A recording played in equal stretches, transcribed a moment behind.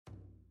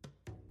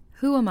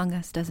Who among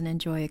us doesn't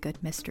enjoy a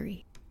good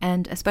mystery?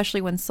 And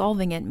especially when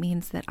solving it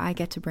means that I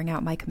get to bring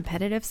out my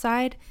competitive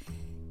side,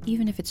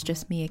 even if it's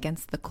just me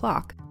against the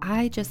clock.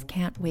 I just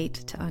can't wait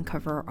to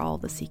uncover all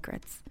the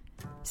secrets.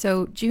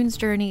 So June's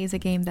Journey is a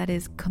game that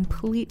is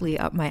completely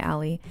up my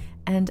alley,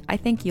 and I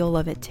think you'll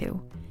love it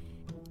too.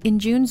 In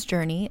June's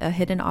Journey, a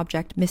hidden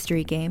object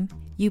mystery game,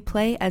 you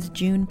play as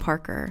June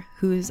Parker,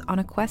 who's on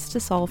a quest to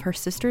solve her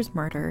sister's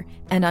murder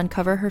and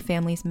uncover her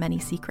family's many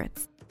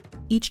secrets.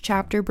 Each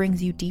chapter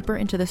brings you deeper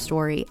into the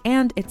story,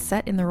 and it's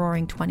set in the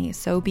Roaring '20s,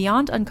 so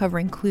beyond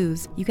uncovering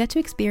clues, you get to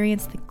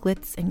experience the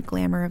glitz and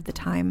glamour of the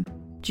time.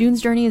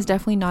 June's Journey is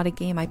definitely not a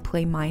game I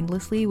play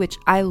mindlessly, which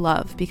I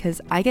love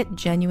because I get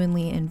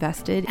genuinely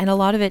invested, and a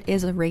lot of it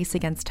is a race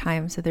against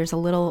time, so there's a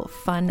little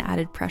fun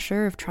added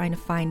pressure of trying to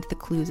find the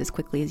clues as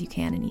quickly as you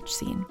can in each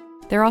scene.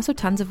 There are also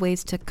tons of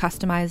ways to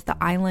customize the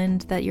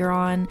island that you're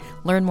on,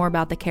 learn more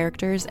about the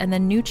characters, and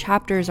then new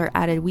chapters are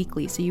added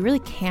weekly, so you really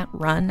can't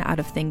run out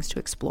of things to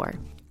explore.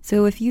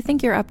 So if you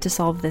think you're up to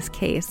solve this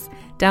case,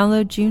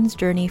 download June's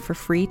Journey for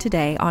free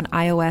today on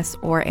iOS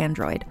or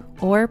Android,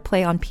 or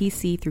play on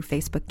PC through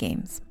Facebook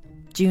Games.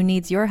 June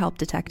needs your help,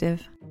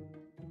 detective.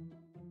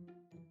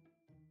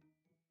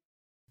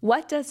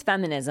 What does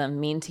feminism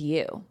mean to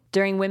you?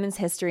 During Women's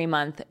History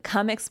Month,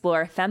 come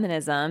explore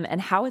feminism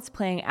and how it's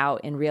playing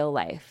out in real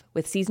life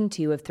with Season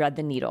 2 of Thread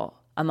the Needle,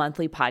 a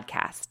monthly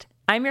podcast.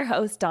 I'm your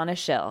host, Donna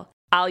Schill.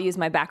 I'll use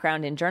my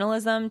background in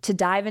journalism to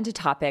dive into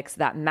topics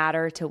that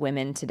matter to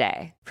women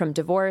today, from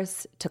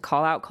divorce to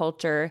call-out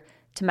culture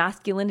to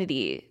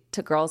masculinity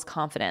to girls'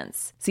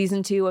 confidence.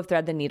 Season 2 of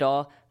Thread the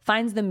Needle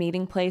finds the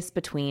meeting place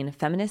between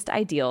feminist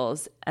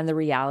ideals and the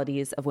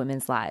realities of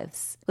women's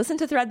lives. Listen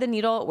to Thread the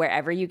Needle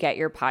wherever you get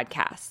your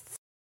podcasts.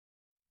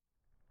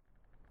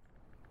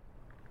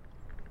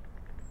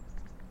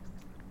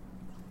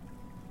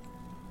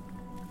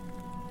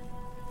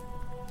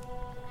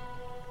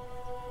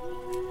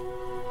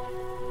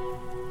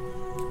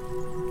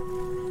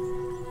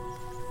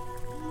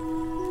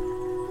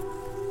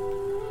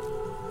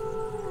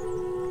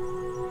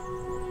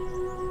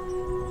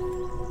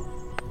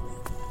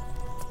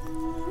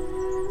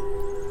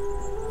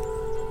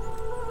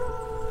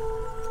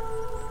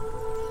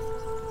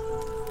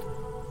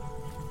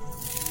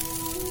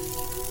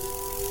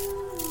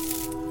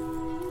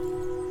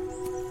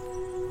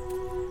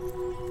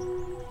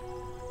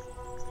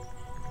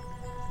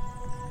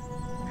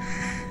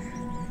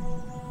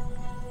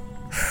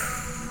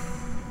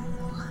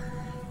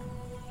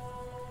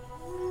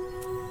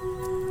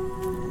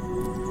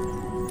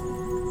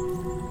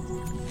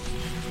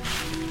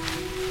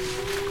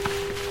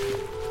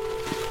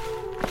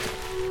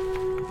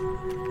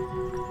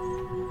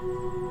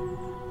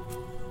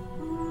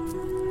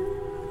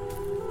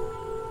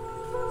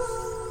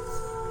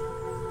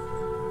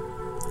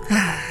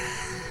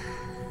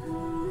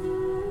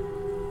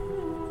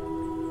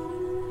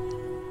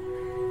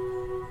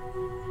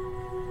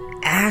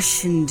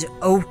 Ash and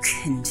oak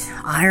and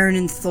iron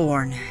and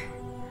thorn,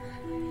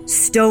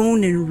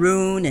 stone and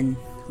rune and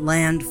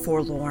land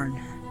forlorn,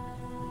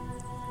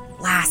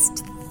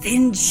 last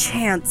thin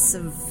chance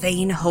of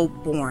vain hope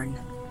born,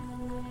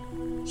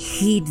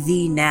 heed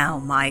thee now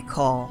my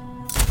call.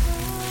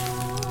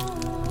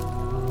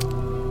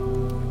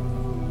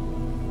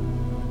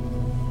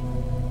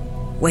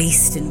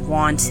 Waste and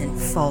want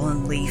and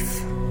fallen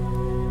leaf,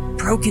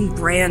 broken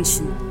branch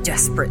and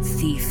desperate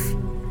thief,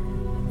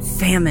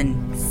 famine,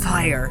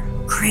 fire,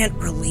 grant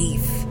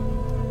relief.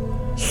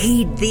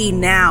 Heed thee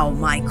now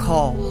my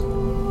call.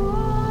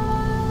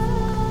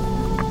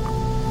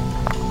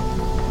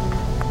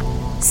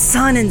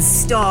 Sun and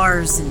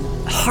stars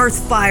and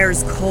hearth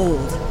fires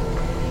cold,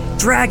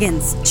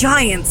 dragons,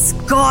 giants,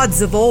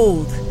 gods of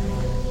old,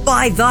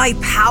 by thy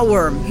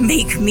power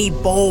make me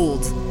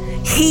bold.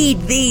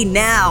 Heed thee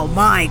now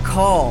my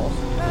call.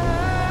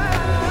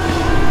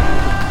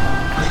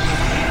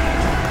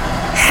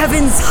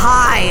 Heavens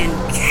high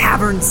and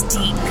caverns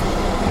deep,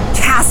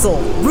 castle,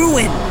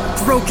 ruin,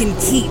 broken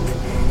keep,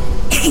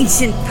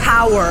 ancient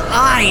power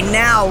I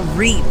now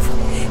reap.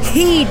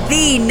 Heed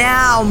thee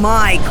now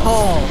my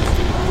call.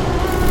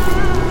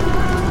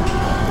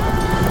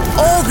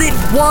 All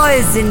that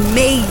was and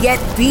may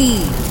yet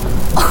be,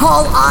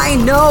 all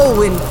I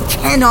know and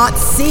cannot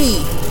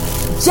see,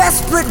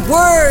 desperate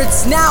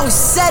words now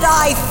set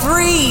I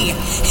free.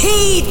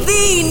 Heed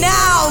thee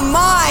now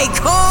my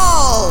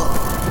call.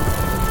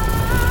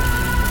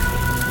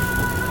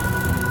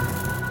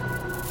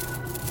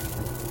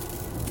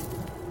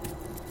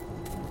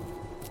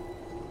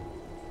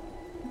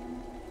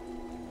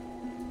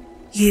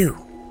 You,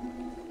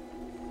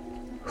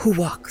 who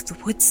walk the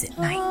woods at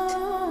night,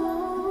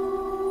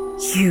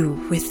 you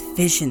with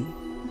vision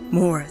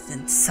more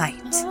than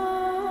sight,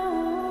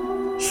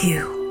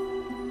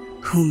 you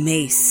who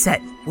may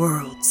set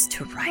worlds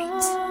to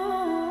right,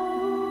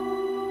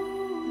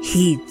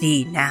 heed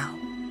thee now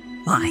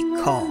my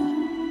call.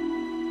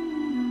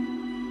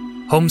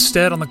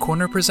 Homestead on the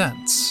Corner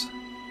presents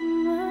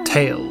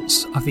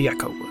Tales of the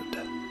Echowood.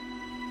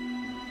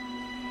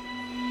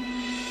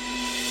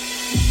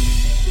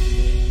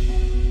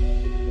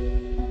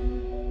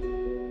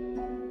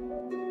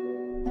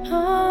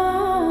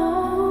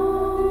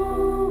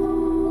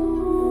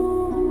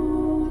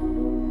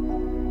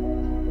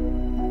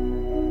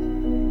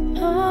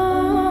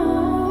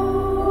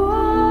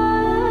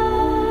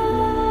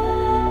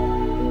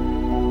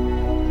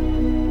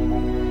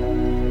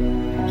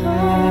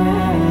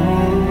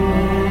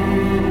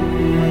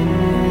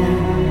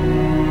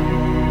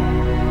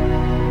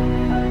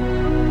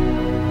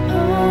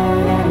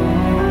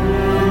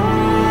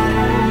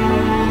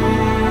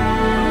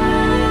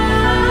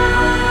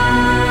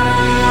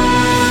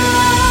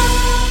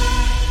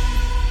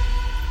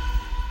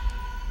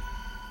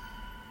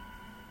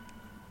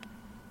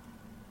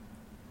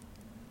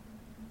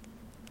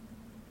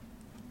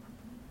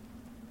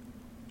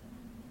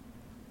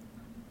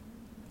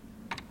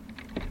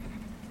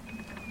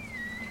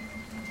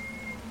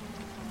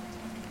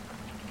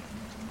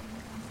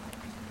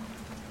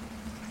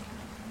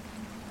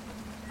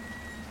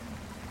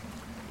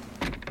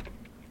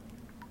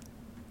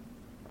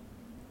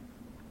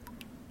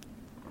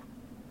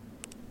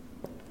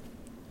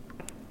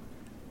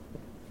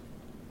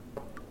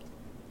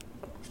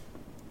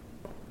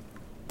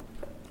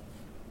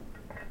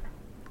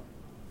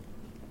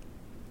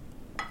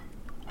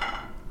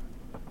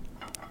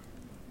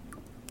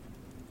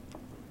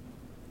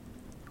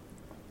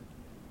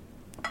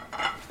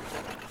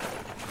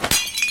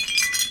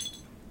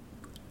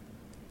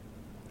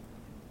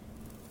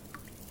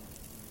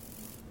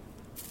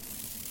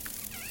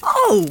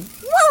 Oh,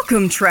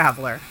 welcome,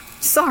 traveler.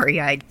 Sorry,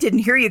 I didn't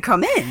hear you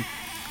come in.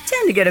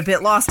 Tend to get a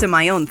bit lost in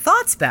my own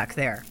thoughts back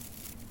there.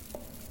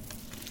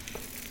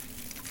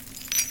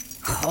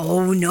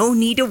 Oh, no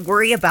need to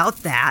worry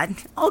about that.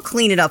 I'll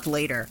clean it up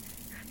later.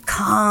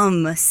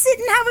 Come, sit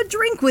and have a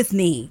drink with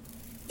me.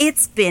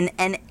 It's been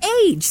an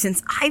age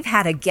since I've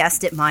had a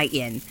guest at my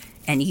inn,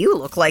 and you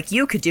look like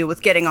you could do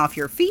with getting off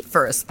your feet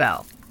for a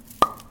spell.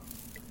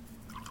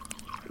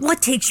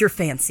 What takes your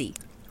fancy?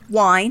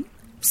 Wine?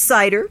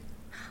 Cider?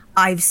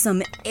 I've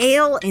some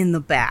ale in the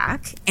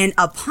back, and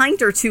a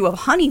pint or two of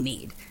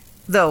honeymead,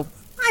 though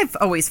I've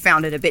always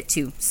found it a bit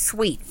too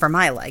sweet for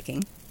my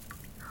liking.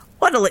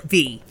 What'll it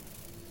be?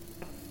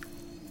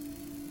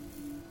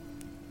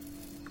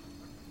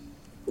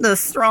 The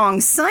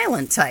strong,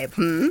 silent type,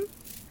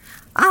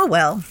 Ah,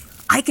 well,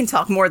 I can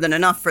talk more than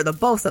enough for the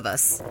both of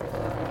us.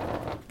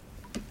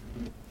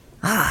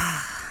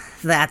 Ah,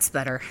 that's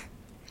better.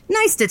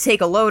 Nice to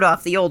take a load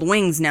off the old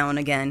wings now and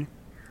again.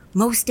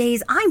 Most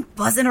days, I'm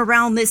buzzing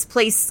around this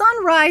place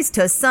sunrise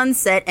to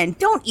sunset and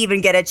don't even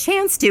get a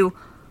chance to...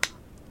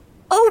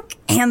 Oak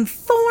and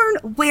Thorn,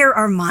 where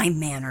are my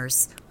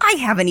manners? I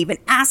haven't even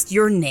asked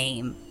your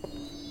name.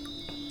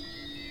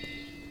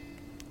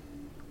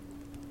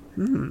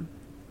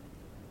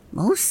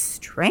 Most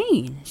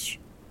strange.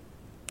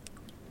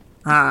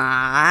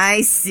 Ah,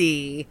 I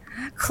see.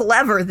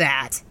 Clever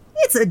that.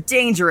 It's a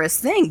dangerous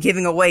thing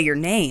giving away your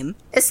name,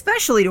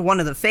 especially to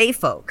one of the Fae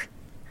folk.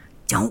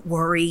 Don't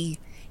worry.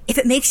 If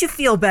it makes you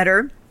feel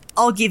better,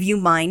 I'll give you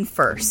mine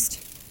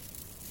first.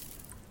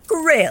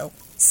 Grail,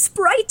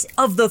 sprite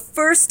of the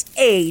first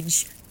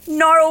age,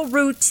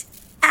 gnarlroot,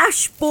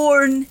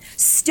 ashborn,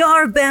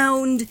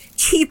 starbound,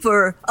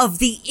 keeper of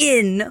the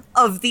Inn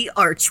of the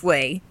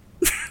Archway.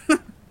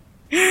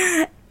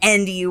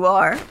 And you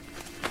are?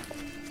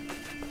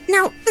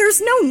 Now,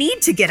 there's no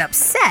need to get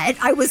upset.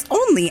 I was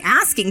only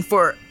asking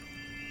for...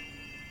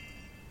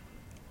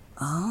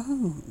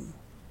 Oh.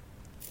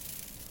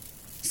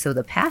 So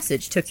the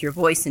passage took your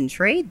voice in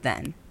trade,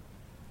 then?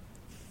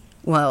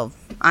 Well,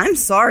 I'm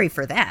sorry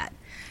for that.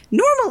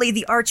 Normally,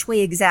 the Archway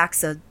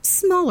exacts a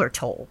smaller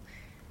toll.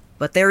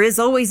 But there is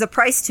always a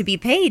price to be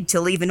paid to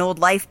leave an old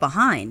life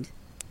behind.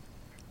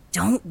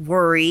 Don't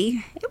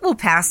worry. It will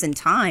pass in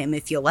time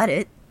if you let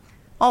it.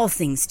 All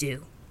things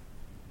do.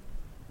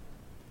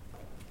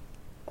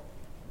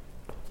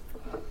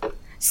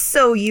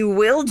 So you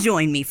will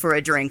join me for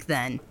a drink,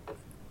 then?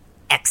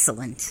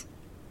 Excellent.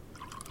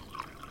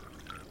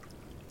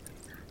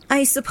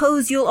 I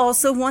suppose you'll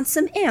also want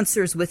some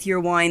answers with your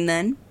wine,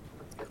 then?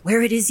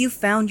 Where it is you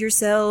found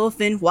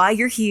yourself and why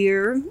you're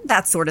here,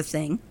 that sort of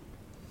thing.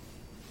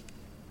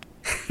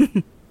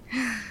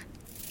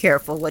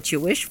 Careful what you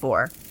wish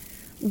for.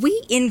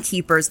 We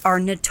innkeepers are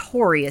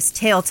notorious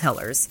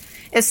tale-tellers,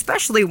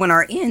 especially when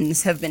our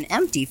inns have been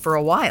empty for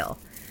a while.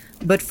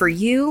 But for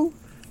you,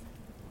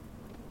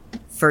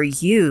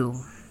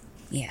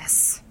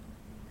 yes,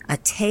 a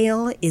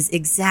tale is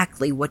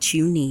exactly what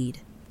you need.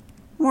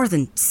 More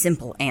than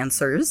simple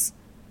answers.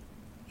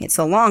 It's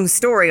a long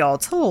story all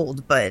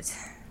told, but...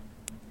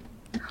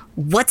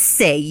 What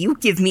say you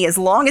give me as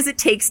long as it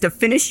takes to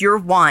finish your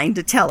wine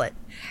to tell it?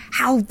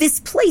 How this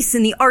place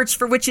in the arch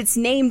for which it's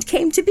named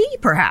came to be,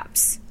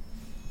 perhaps?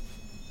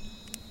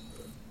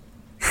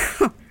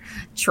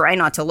 Try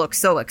not to look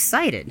so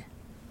excited.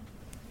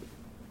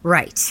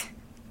 Right.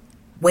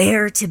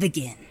 Where to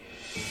begin?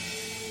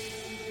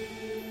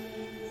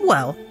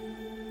 Well,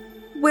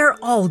 where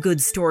all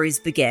good stories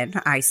begin,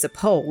 I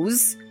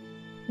suppose,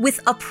 with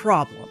a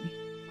problem.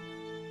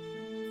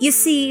 You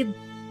see,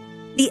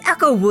 the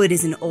Echowood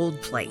is an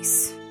old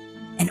place.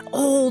 An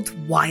old,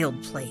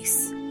 wild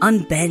place,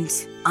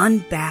 unbent,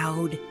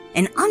 unbowed,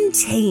 and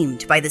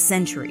untamed by the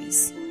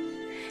centuries.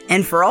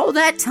 And for all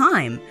that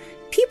time,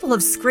 people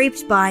have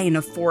scraped by in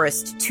a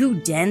forest too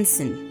dense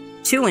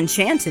and too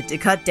enchanted to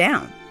cut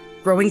down,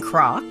 growing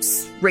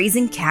crops,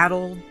 raising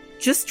cattle,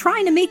 just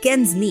trying to make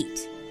ends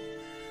meet.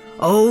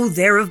 Oh,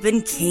 there have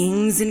been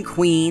kings and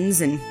queens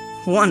and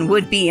one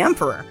would-be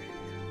emperor,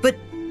 but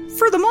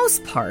for the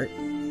most part,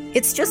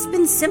 it's just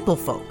been simple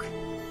folk,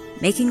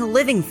 making a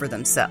living for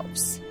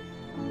themselves.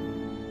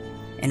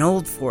 An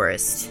old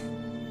forest,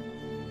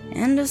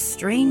 and a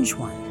strange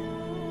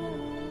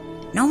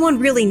one. No one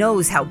really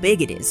knows how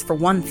big it is, for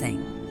one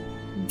thing.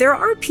 There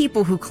are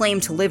people who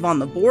claim to live on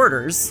the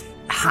borders,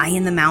 high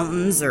in the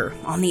mountains or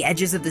on the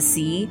edges of the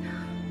sea,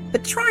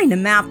 but trying to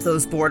map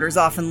those borders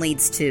often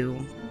leads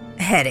to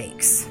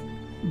headaches,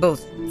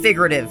 both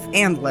figurative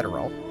and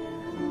literal.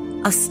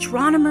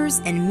 Astronomers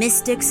and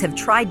mystics have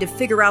tried to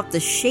figure out the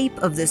shape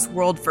of this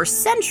world for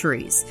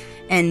centuries,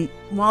 and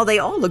while they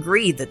all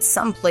agree that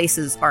some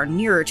places are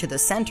nearer to the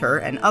center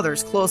and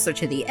others closer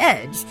to the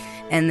edge,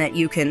 and that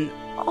you can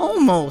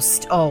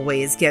almost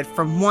always get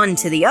from one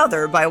to the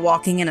other by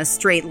walking in a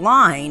straight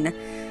line,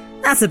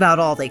 that's about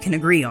all they can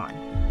agree on.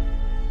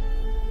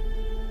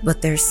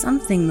 But there's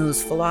something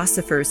those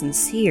philosophers and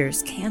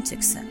seers can't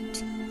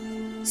accept.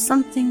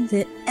 Something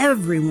that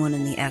everyone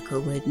in the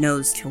Echowood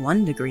knows to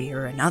one degree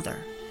or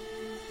another.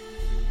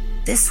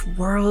 This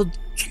world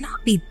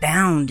cannot be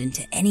bound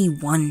into any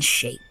one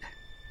shape.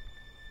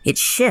 It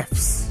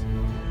shifts.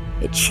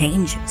 It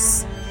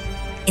changes.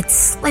 It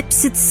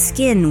slips its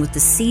skin with the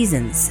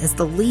seasons as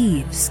the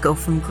leaves go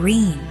from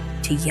green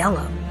to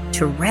yellow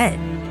to red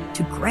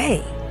to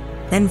gray,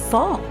 then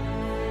fall,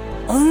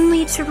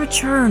 only to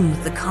return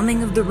with the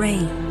coming of the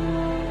rain.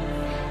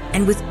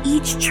 And with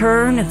each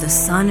turn of the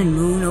sun and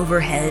moon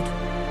overhead,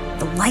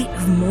 the light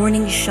of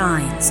morning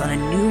shines on a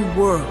new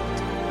world,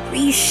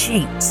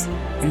 reshaped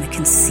in the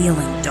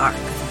concealing dark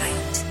of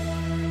night.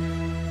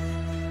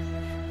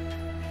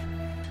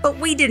 But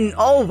we didn't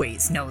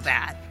always know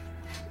that.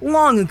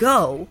 Long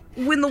ago,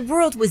 when the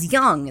world was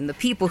young and the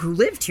people who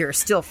lived here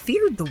still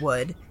feared the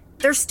wood,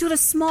 there stood a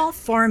small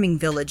farming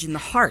village in the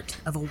heart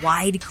of a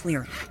wide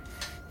clearing.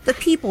 The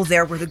people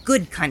there were the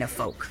good kind of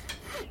folk.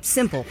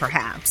 Simple,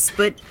 perhaps,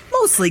 but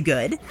mostly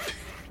good.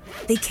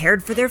 They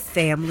cared for their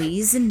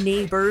families and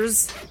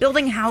neighbors,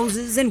 building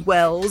houses and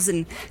wells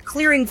and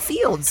clearing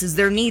fields as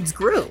their needs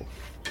grew.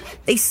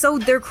 They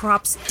sowed their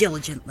crops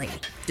diligently,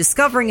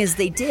 discovering as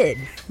they did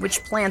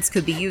which plants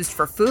could be used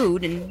for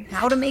food and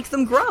how to make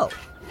them grow.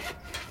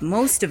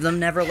 Most of them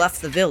never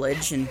left the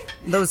village, and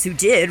those who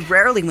did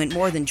rarely went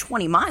more than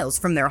 20 miles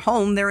from their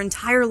home their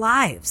entire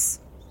lives.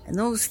 And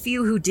those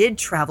few who did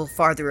travel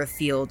farther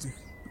afield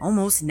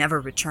almost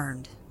never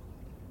returned.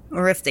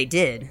 Or if they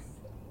did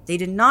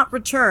not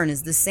return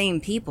as the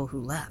same people who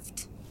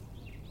left.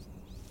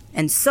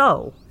 And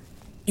so,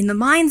 in the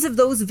minds of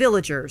those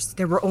villagers,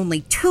 there were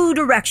only two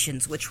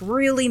directions which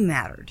really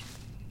mattered.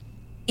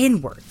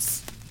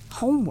 Inwards,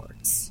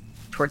 homewards,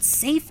 towards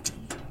safety.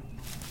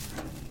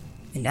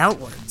 And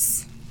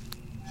outwards,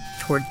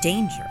 toward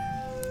danger,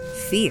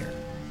 fear,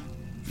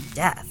 and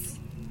death.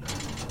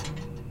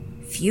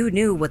 Few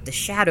knew what the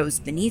shadows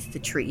beneath the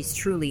trees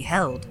truly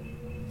held,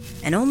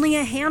 and only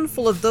a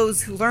handful of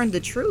those who learned the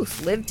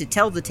truth lived to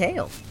tell the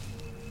tale.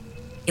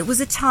 It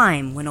was a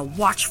time when a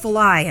watchful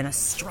eye and a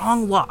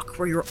strong lock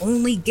were your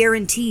only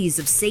guarantees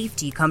of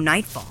safety come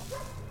nightfall,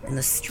 and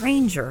the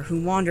stranger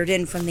who wandered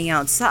in from the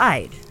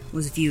outside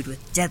was viewed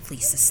with deadly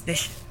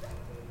suspicion.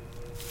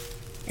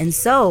 And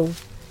so,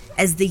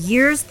 as the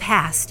years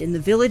passed and the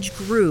village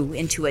grew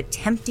into a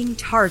tempting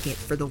target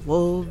for the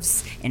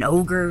wolves and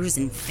ogres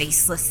and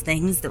faceless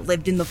things that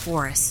lived in the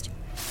forest,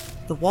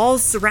 the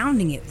walls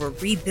surrounding it were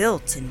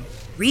rebuilt and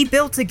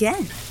rebuilt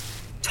again,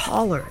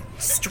 taller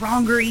and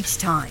stronger each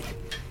time,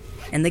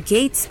 and the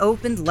gates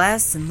opened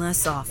less and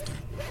less often.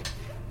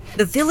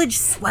 The village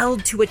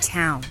swelled to a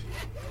town,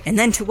 and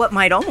then to what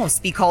might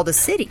almost be called a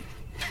city.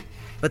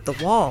 But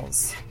the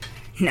walls,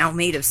 now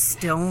made of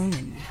stone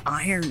and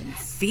iron and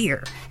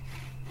fear,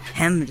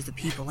 hemmed the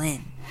people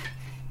in.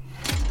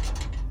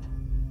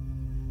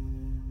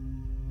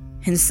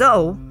 And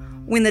so,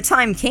 when the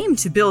time came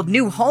to build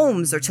new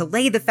homes or to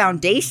lay the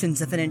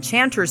foundations of an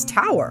enchanter's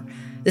tower,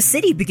 the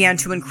city began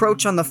to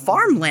encroach on the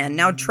farmland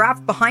now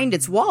trapped behind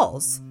its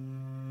walls.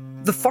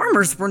 The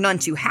farmers were none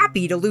too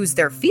happy to lose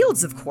their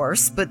fields, of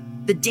course, but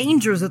the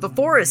dangers of the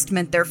forest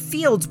meant their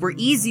fields were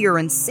easier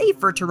and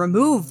safer to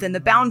remove than the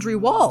boundary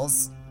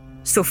walls.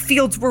 So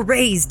fields were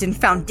raised and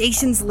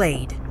foundations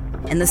laid,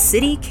 and the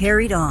city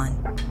carried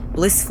on,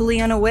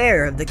 blissfully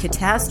unaware of the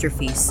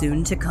catastrophe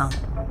soon to come.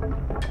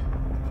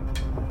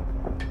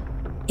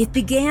 It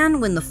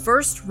began when the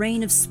first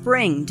rain of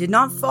spring did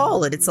not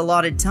fall at its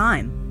allotted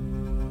time.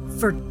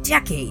 For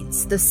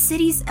decades, the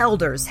city's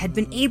elders had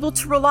been able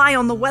to rely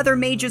on the weather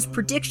mage's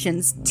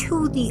predictions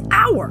to the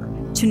hour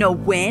to know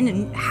when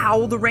and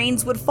how the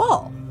rains would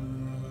fall.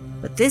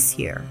 But this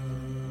year,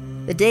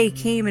 the day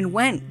came and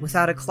went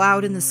without a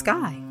cloud in the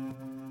sky.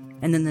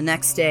 And then the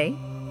next day,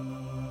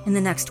 and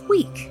the next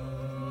week,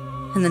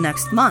 and the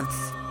next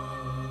month.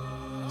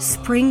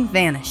 Spring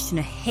vanished in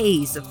a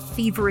haze of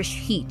feverish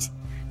heat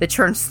that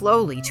turned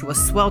slowly to a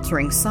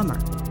sweltering summer.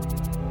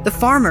 The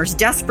farmers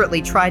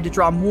desperately tried to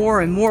draw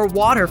more and more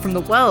water from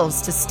the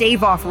wells to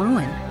stave off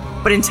ruin,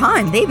 but in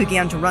time they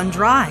began to run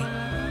dry.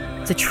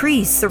 The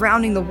trees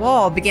surrounding the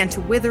wall began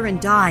to wither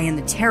and die in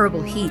the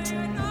terrible heat,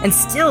 and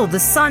still the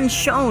sun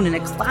shone in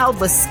a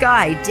cloudless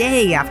sky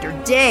day after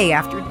day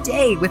after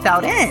day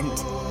without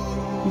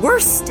end.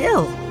 Worse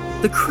still,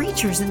 the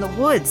creatures in the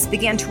woods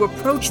began to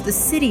approach the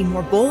city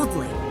more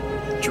boldly,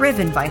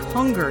 driven by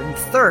hunger and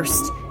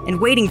thirst, and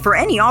waiting for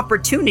any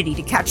opportunity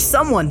to catch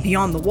someone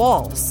beyond the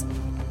walls.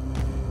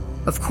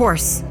 Of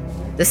course,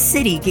 the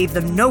city gave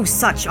them no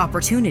such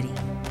opportunity.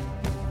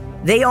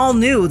 They all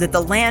knew that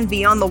the land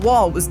beyond the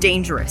wall was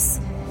dangerous,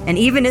 and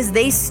even as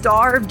they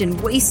starved and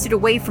wasted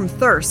away from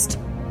thirst,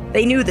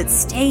 they knew that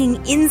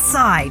staying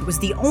inside was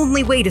the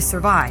only way to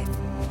survive.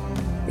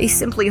 They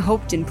simply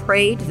hoped and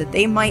prayed that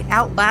they might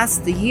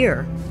outlast the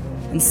year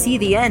and see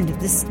the end of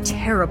this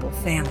terrible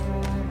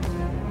famine.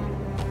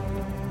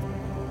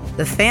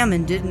 The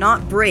famine did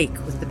not break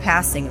with the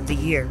passing of the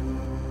year.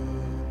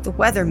 The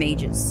weather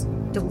mages,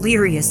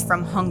 delirious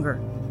from hunger,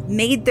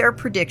 made their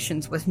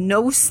predictions with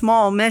no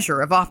small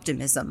measure of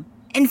optimism,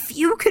 and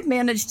few could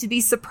manage to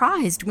be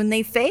surprised when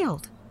they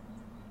failed.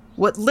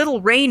 What little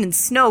rain and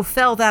snow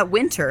fell that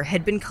winter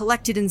had been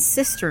collected in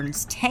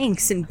cisterns,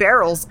 tanks, and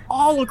barrels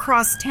all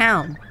across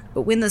town.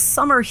 But when the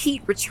summer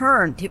heat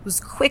returned, it was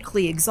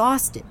quickly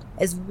exhausted,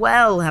 as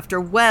well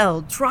after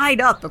well dried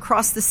up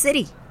across the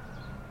city.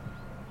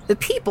 The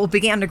people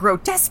began to grow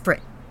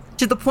desperate,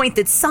 to the point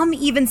that some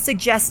even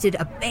suggested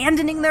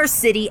abandoning their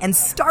city and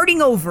starting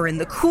over in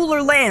the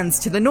cooler lands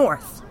to the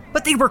north.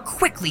 But they were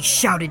quickly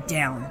shouted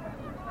down.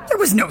 There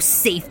was no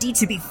safety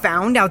to be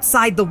found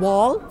outside the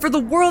wall, for the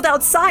world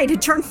outside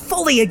had turned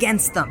fully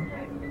against them.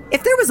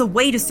 If there was a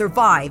way to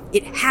survive,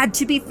 it had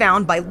to be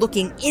found by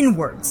looking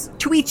inwards,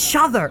 to each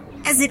other,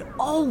 as it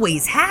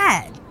always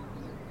had.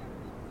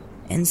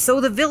 And so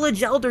the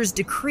village elders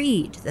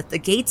decreed that the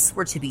gates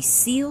were to be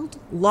sealed,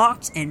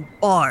 locked, and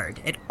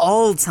barred at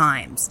all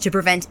times to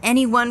prevent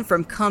anyone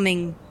from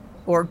coming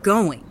or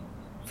going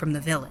from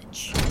the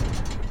village.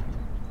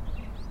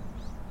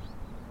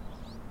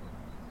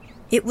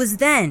 It was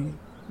then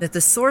that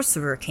the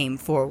sorcerer came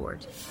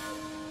forward.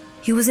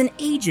 He was an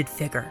aged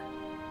figure,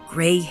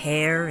 gray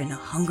hair and a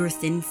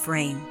hunger-thin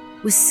frame,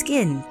 with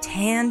skin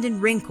tanned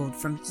and wrinkled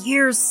from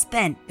years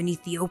spent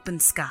beneath the open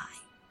sky.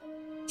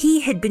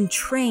 He had been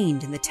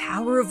trained in the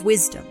Tower of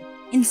Wisdom,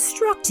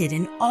 instructed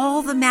in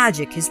all the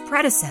magic his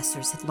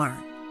predecessors had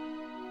learned.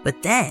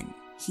 But then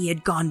he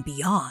had gone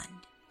beyond,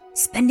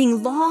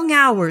 spending long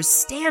hours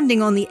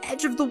standing on the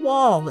edge of the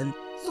wall and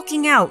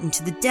looking out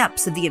into the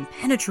depths of the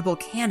impenetrable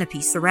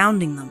canopy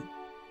surrounding them.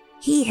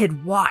 He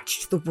had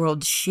watched the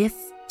world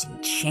shift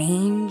and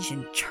change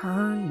and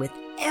turn with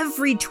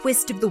every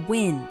twist of the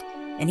wind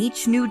and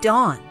each new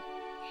dawn.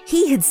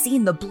 He had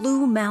seen the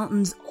blue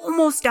mountains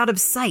almost out of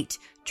sight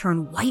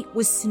turn white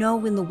with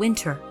snow in the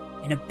winter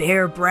and a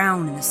bare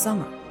brown in the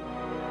summer.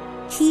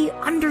 He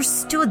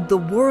understood the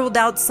world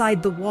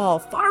outside the wall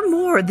far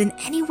more than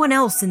anyone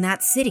else in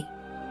that city,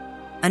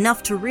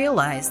 enough to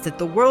realize that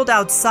the world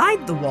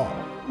outside the wall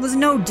was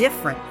no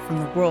different from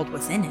the world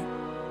within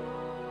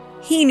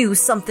it. He knew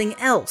something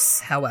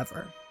else,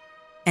 however,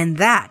 and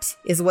that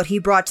is what he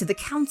brought to the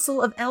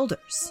Council of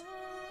Elders.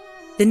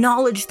 The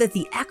knowledge that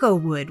the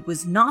Echowood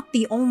was not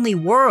the only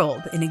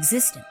world in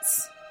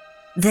existence,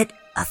 that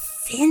a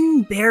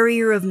thin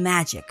barrier of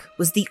magic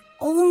was the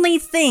only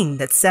thing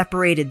that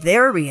separated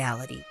their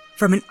reality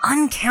from an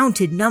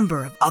uncounted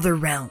number of other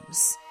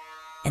realms,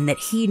 and that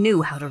he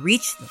knew how to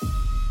reach them.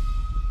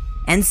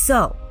 And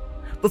so,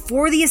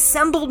 before the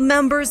assembled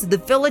members of the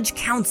village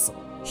council,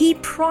 he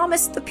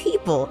promised the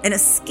people an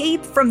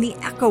escape from the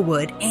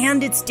Echowood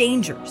and its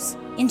dangers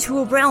into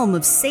a realm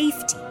of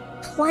safety,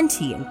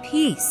 plenty, and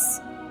peace.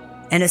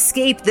 An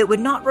escape that would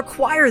not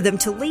require them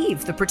to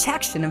leave the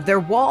protection of their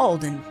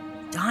walled and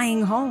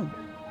dying home.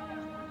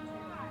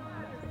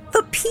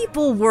 The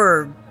people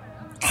were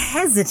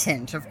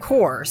hesitant, of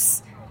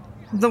course.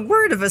 The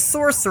word of a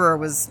sorcerer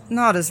was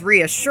not as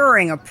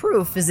reassuring a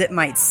proof as it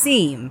might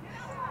seem,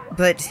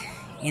 but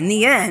in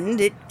the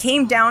end, it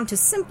came down to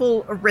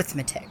simple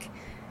arithmetic.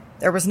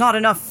 There was not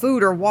enough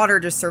food or water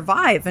to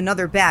survive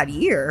another bad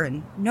year,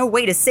 and no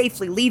way to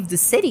safely leave the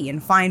city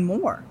and find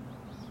more.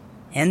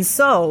 And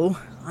so,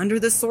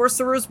 under the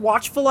sorcerer's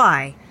watchful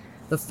eye,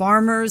 the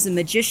farmers and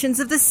magicians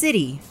of the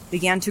city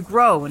began to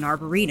grow an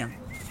arboretum.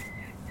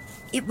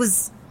 It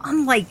was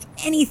unlike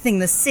anything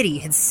the city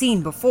had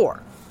seen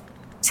before.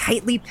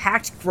 Tightly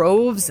packed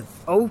groves of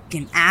oak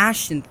and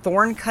ash and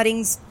thorn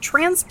cuttings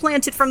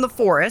transplanted from the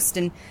forest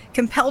and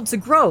compelled to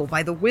grow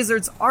by the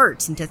wizard's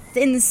art into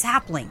thin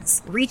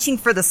saplings, reaching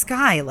for the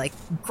sky like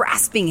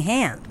grasping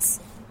hands.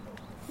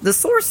 The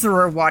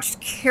sorcerer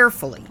watched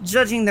carefully,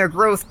 judging their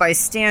growth by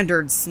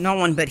standards no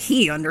one but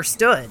he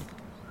understood.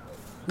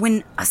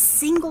 When a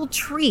single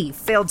tree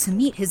failed to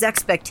meet his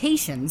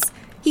expectations,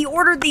 he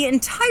ordered the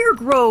entire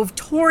grove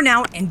torn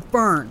out and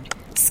burned,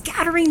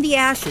 scattering the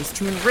ashes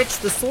to enrich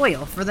the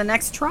soil for the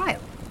next trial.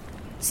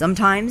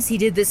 Sometimes he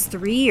did this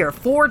 3 or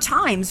 4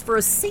 times for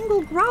a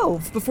single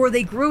grove before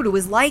they grew to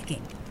his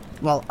liking,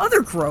 while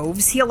other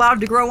groves he allowed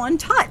to grow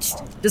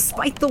untouched,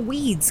 despite the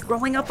weeds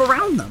growing up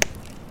around them.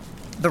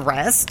 The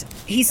rest,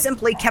 he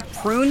simply kept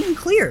pruned and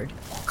cleared,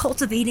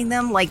 cultivating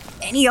them like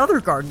any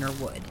other gardener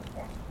would.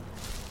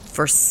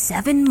 For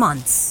 7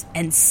 months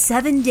and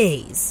 7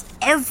 days,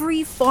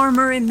 every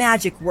farmer and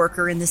magic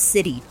worker in the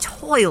city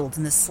toiled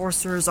in the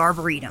sorcerer's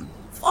arboretum,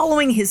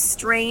 following his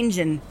strange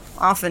and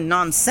often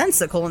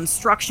nonsensical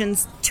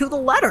instructions to the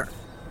letter.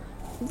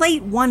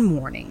 Late one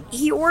morning,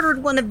 he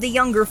ordered one of the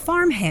younger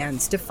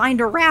farmhands to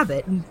find a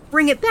rabbit and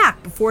bring it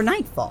back before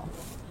nightfall.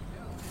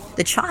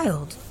 The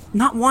child,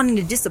 not wanting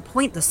to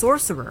disappoint the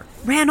sorcerer,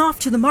 ran off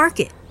to the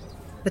market.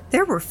 But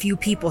there were few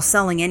people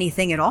selling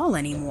anything at all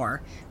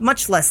anymore,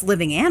 much less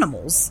living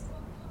animals.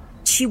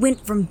 She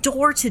went from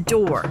door to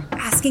door,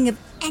 asking if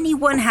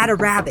anyone had a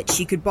rabbit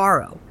she could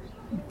borrow,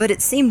 but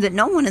it seemed that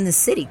no one in the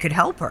city could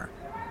help her.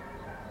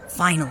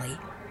 Finally,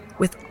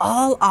 with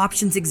all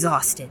options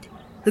exhausted,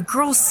 the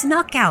girl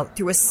snuck out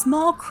through a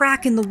small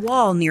crack in the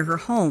wall near her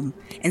home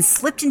and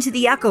slipped into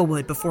the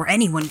Echowood before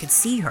anyone could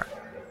see her.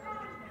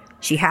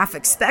 She half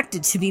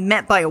expected to be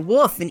met by a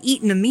wolf and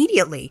eaten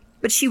immediately,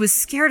 but she was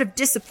scared of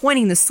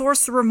disappointing the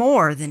sorcerer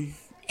more than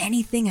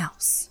anything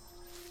else.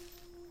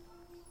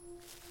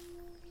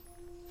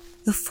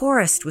 The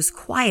forest was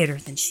quieter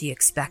than she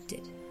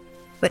expected,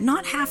 but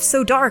not half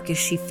so dark as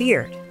she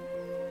feared.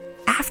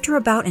 After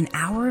about an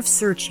hour of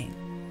searching,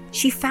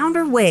 she found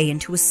her way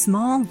into a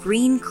small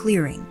green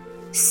clearing,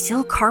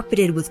 still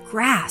carpeted with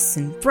grass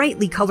and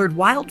brightly colored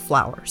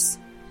wildflowers.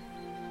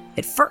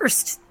 At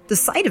first, the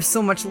sight of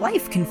so much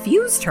life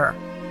confused her.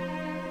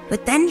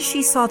 But then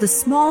she saw the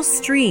small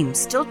stream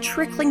still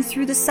trickling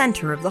through the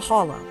center of the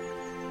hollow.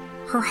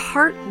 Her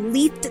heart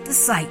leaped at the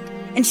sight,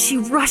 and she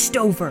rushed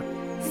over,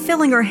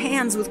 filling her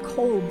hands with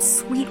cold,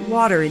 sweet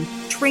water and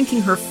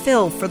drinking her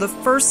fill for the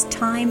first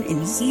time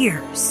in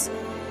years.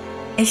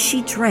 As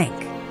she drank,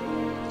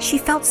 she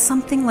felt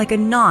something like a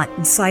knot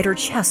inside her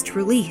chest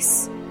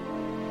release,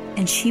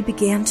 and she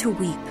began to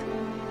weep.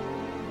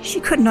 She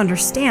couldn't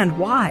understand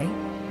why,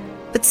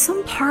 but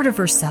some part of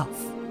herself,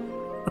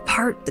 a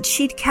part that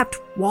she'd kept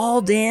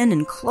walled in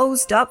and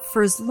closed up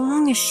for as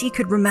long as she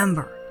could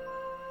remember,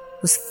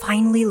 was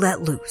finally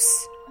let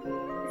loose,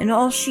 and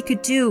all she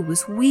could do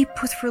was weep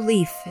with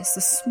relief as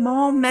a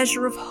small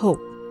measure of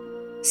hope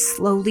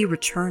slowly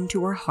returned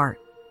to her heart.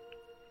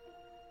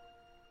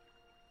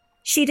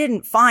 She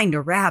didn't find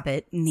a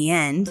rabbit in the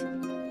end.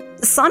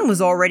 The sun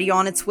was already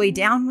on its way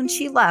down when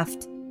she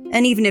left,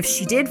 and even if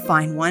she did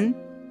find one,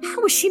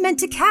 how was she meant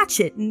to catch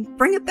it and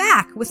bring it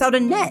back without a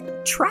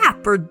net,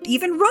 trap, or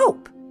even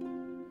rope?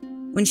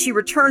 When she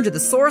returned to the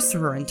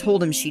sorcerer and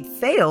told him she'd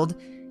failed,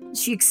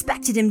 she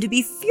expected him to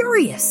be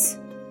furious.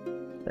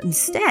 But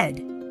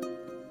instead,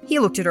 he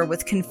looked at her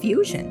with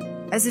confusion,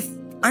 as if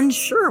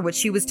unsure what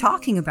she was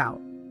talking about.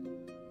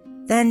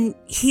 Then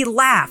he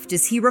laughed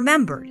as he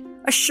remembered,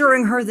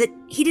 assuring her that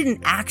he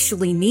didn't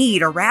actually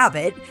need a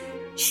rabbit.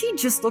 She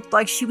just looked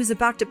like she was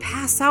about to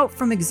pass out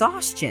from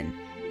exhaustion,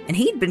 and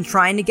he'd been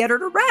trying to get her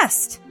to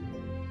rest.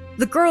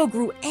 The girl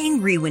grew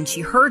angry when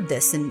she heard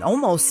this and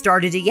almost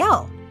started to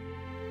yell.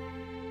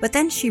 But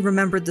then she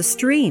remembered the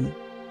stream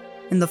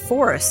and the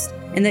forest,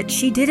 and that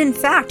she did in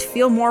fact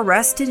feel more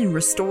rested and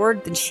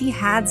restored than she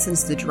had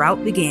since the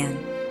drought began.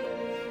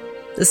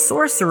 The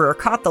sorcerer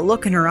caught the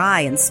look in her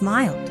eye and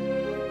smiled.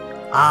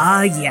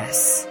 "Ah,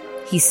 yes,"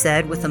 he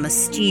said with a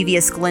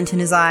mischievous glint in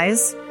his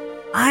eyes.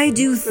 "I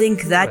do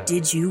think that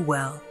did you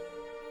well.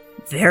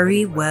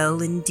 Very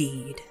well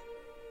indeed."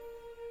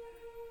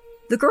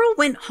 The girl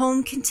went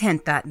home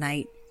content that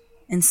night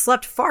and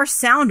slept far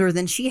sounder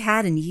than she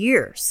had in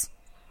years.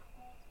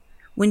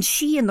 When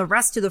she and the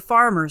rest of the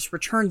farmers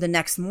returned the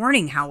next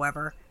morning,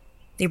 however,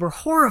 they were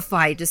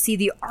horrified to see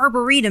the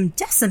arboretum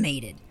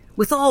decimated,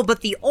 with all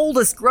but the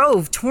oldest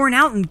grove torn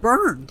out and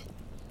burned.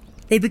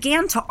 They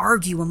began to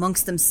argue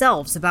amongst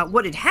themselves about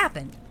what had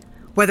happened,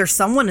 whether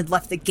someone had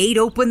left the gate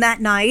open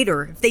that night,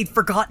 or if they'd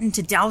forgotten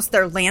to douse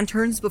their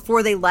lanterns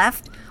before they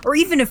left, or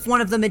even if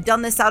one of them had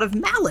done this out of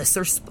malice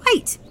or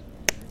spite.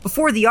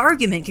 Before the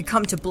argument could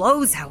come to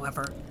blows,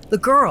 however, the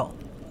girl,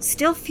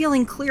 still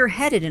feeling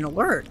clear-headed and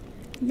alert,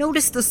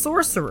 noticed the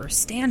sorcerer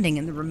standing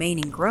in the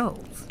remaining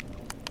grove.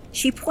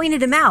 She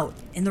pointed him out,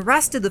 and the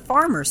rest of the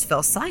farmers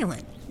fell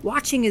silent,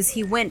 watching as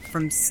he went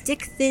from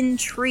stick-thin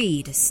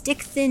tree to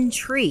stick-thin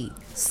tree,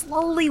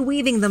 slowly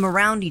weaving them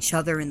around each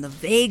other in the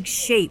vague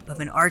shape of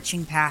an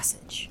arching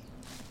passage.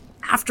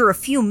 After a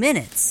few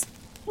minutes,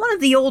 one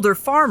of the older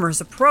farmers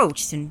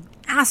approached and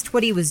asked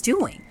what he was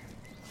doing.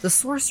 The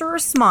sorcerer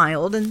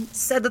smiled and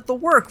said that the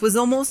work was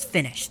almost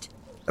finished.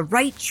 The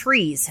right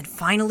trees had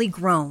finally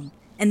grown,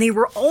 and they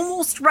were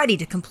almost ready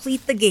to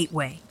complete the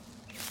gateway.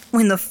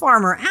 When the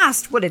farmer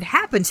asked what had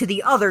happened to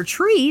the other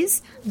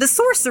trees, the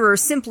sorcerer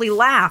simply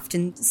laughed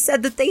and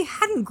said that they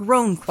hadn't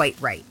grown quite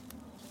right,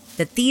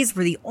 that these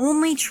were the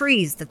only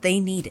trees that they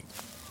needed.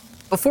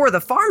 Before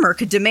the farmer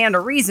could demand a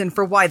reason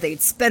for why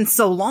they'd spent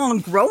so long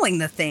growing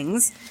the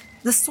things,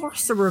 the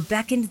sorcerer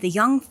beckoned the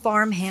young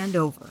farmhand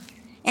over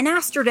and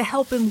asked her to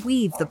help him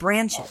weave the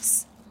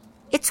branches.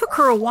 It took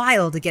her a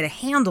while to get a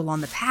handle on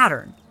the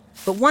pattern,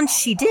 but once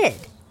she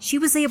did, she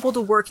was able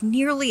to work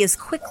nearly as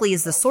quickly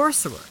as the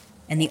sorcerer,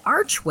 and the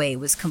archway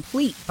was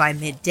complete by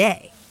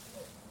midday.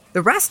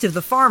 The rest of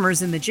the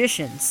farmers and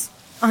magicians,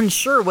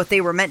 unsure what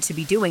they were meant to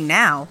be doing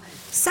now,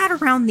 sat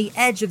around the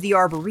edge of the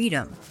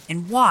arboretum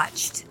and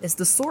watched as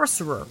the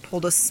sorcerer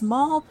pulled a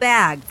small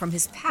bag from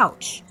his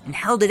pouch and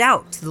held it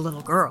out to the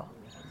little girl.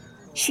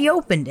 She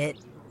opened it,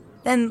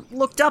 then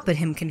looked up at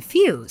him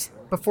confused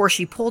before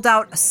she pulled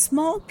out a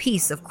small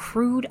piece of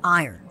crude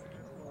iron.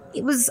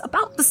 It was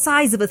about the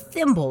size of a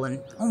thimble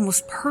and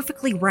almost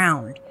perfectly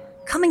round,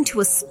 coming to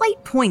a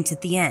slight point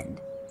at the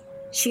end.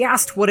 She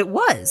asked what it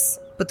was,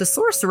 but the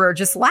sorcerer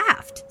just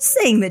laughed,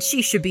 saying that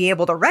she should be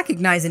able to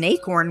recognize an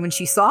acorn when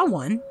she saw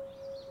one.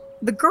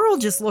 The girl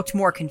just looked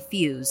more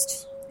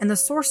confused, and the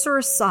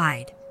sorcerer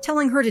sighed,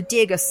 telling her to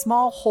dig a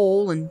small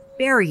hole and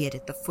bury it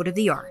at the foot of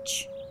the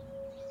arch.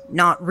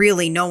 Not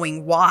really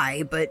knowing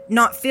why, but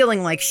not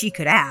feeling like she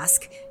could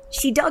ask,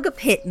 she dug a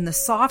pit in the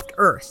soft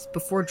earth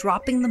before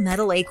dropping the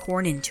metal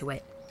acorn into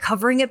it,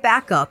 covering it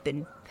back up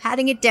and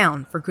patting it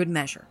down for good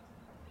measure.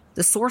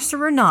 The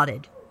sorcerer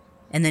nodded,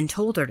 and then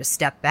told her to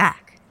step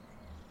back.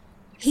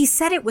 He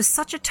said it was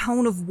such a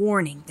tone of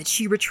warning that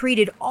she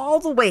retreated all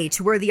the way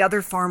to where the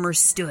other farmers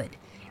stood,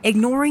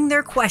 ignoring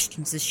their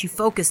questions as she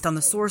focused on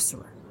the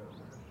sorcerer.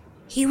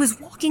 He was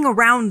walking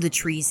around the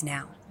trees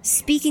now,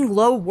 speaking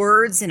low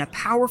words in a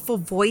powerful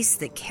voice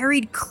that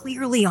carried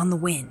clearly on the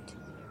wind.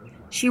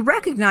 She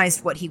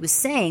recognized what he was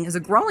saying as a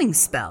growing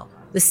spell,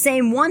 the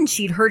same one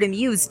she'd heard him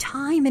use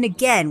time and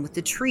again with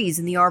the trees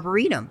in the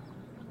arboretum.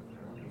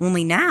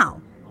 Only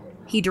now,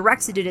 he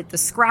directed it at the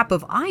scrap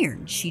of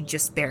iron she'd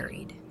just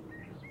buried.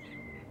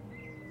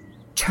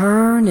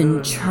 Turn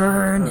and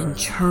churn and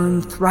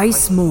churn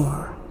thrice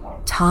more.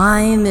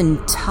 Time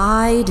and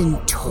tide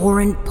and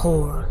torrent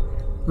pour.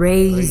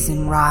 Raise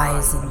and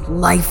rise and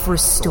life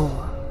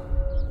restore.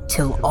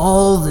 Till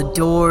all the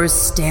doors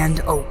stand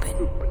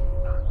open.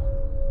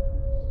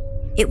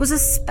 It was a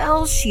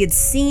spell she had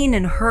seen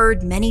and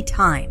heard many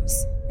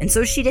times, and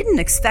so she didn't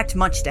expect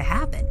much to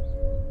happen.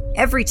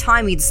 Every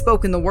time he'd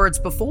spoken the words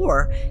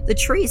before, the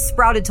trees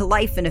sprouted to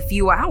life in a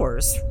few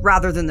hours,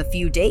 rather than the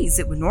few days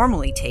it would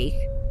normally take.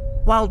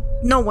 While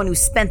no one who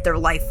spent their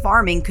life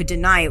farming could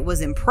deny it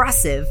was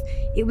impressive,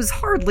 it was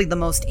hardly the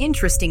most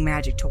interesting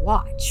magic to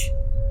watch.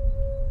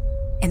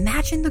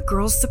 Imagine the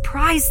girl's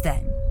surprise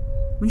then,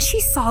 when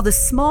she saw the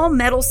small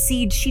metal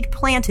seed she'd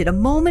planted a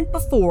moment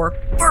before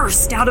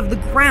burst out of the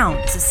ground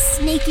as a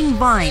snaking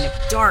vine of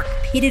dark,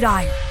 pitted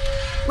iron,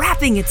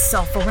 wrapping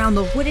itself around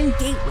the wooden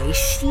gateway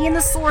she and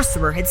the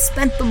sorcerer had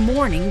spent the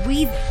morning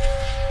weaving.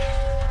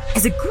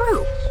 As it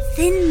grew,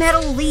 thin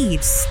metal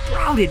leaves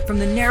sprouted from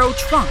the narrow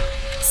trunk,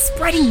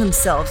 spreading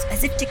themselves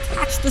as if to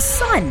catch the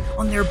sun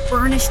on their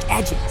burnished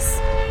edges.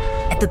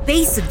 At the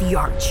base of the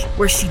arch,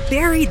 where she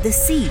buried the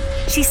seed,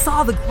 she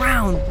saw the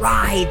ground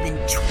writhe and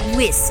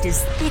twist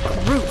as thick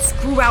roots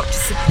grew out to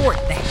support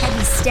the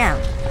heavy stem,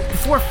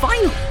 before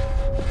finally,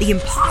 the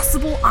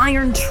impossible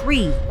iron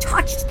tree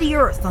touched the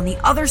earth on the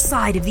other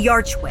side of the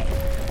archway,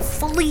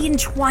 fully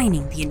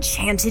entwining the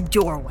enchanted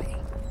doorway.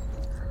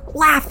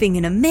 Laughing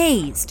and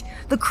amazed,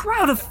 the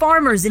crowd of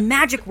farmers and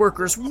magic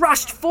workers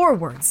rushed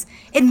forwards,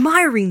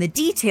 admiring the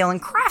detail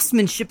and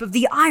craftsmanship of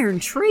the iron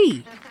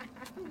tree.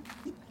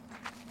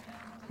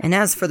 And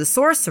as for the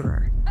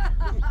sorcerer,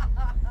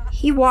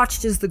 he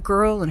watched as the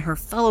girl and her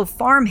fellow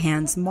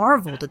farmhands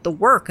marveled at the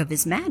work of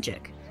his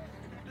magic,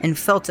 and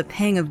felt a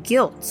pang of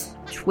guilt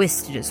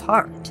twist at his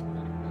heart.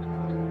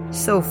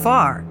 So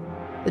far,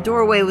 the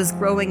doorway was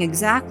growing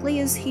exactly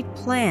as he'd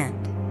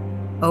planned.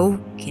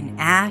 Oak and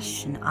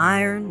ash and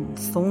iron and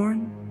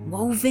thorn,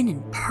 woven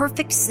in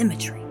perfect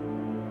symmetry.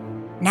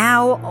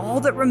 Now all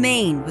that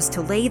remained was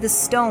to lay the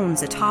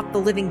stones atop the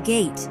living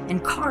gate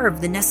and carve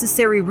the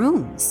necessary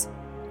runes.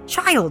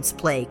 Child's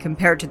play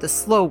compared to the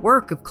slow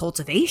work of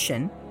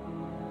cultivation.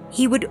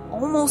 He would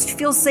almost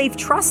feel safe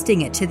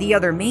trusting it to the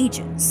other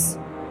mages.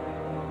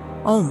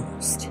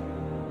 Almost.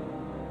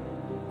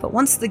 But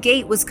once the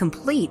gate was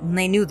complete and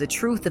they knew the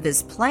truth of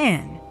his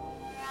plan,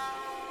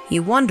 he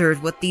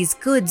wondered what these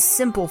good,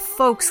 simple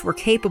folks were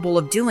capable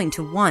of doing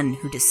to one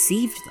who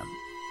deceived them.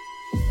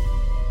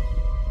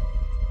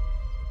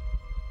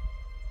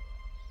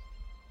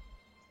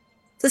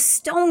 The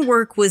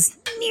stonework was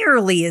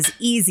nearly as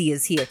easy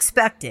as he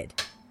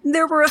expected.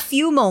 There were a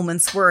few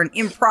moments where an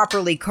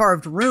improperly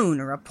carved rune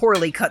or a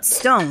poorly cut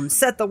stone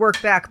set the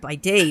work back by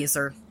days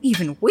or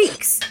even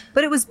weeks,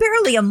 but it was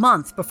barely a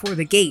month before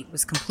the gate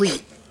was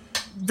complete.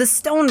 The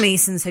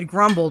stonemasons had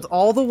grumbled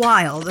all the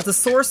while that the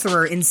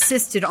sorcerer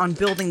insisted on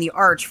building the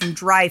arch from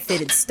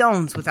dry-fitted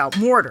stones without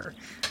mortar,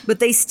 but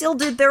they still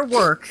did their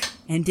work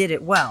and did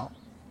it well.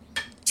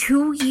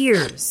 2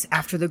 years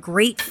after the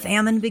Great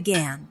Famine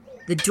began,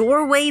 the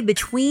doorway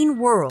between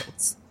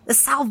worlds, the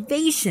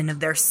salvation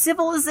of their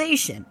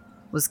civilization,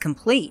 was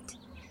complete.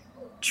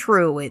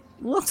 True, it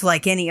looked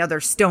like any other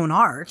stone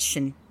arch,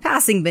 and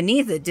passing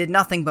beneath it did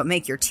nothing but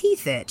make your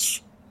teeth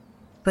itch.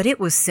 But it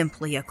was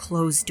simply a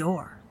closed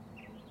door.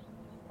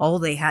 All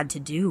they had to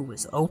do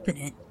was open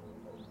it.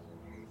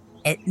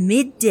 At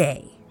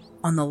midday,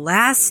 on the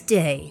last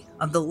day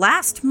of the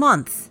last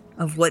month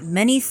of what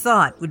many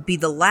thought would be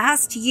the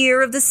last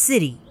year of the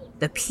city,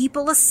 the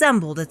people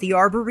assembled at the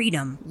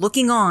Arboretum,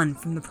 looking on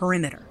from the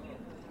perimeter.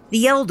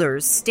 The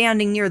elders,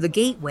 standing near the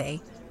gateway,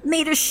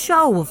 made a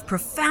show of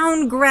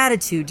profound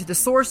gratitude to the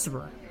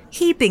sorcerer,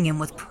 heaping him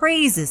with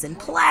praises and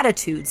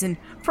platitudes and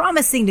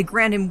promising to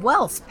grant him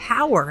wealth,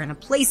 power, and a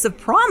place of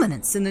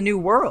prominence in the new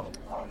world.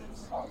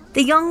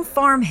 The young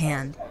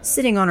farmhand,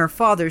 sitting on her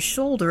father's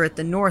shoulder at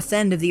the north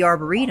end of the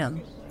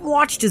Arboretum,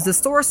 watched as the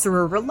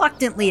sorcerer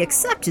reluctantly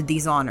accepted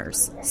these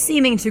honors,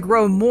 seeming to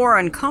grow more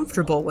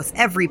uncomfortable with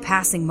every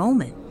passing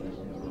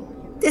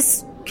moment.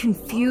 This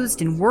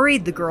confused and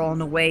worried the girl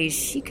in a way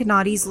she could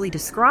not easily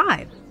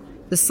describe.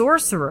 The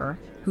sorcerer,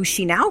 who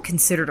she now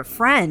considered a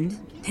friend,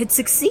 had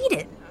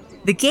succeeded.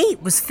 The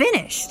gate was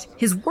finished.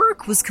 His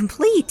work was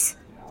complete.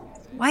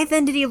 Why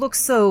then did he look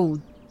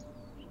so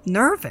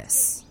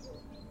nervous?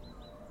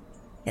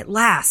 At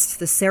last,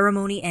 the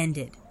ceremony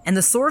ended, and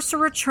the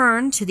sorcerer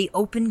returned to the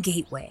open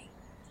gateway.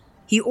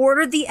 He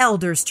ordered the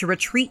elders to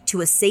retreat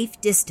to a safe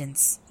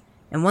distance,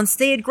 and once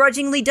they had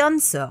grudgingly done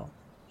so,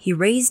 he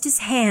raised his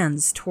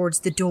hands towards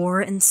the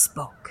door and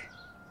spoke.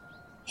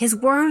 His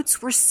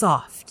words were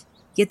soft,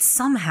 yet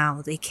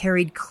somehow they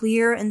carried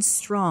clear and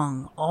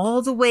strong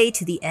all the way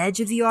to the edge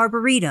of the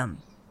arboretum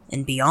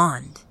and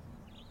beyond.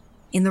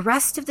 In the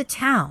rest of the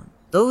town,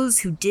 those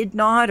who did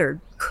not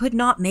or could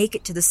not make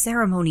it to the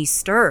ceremony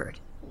stirred,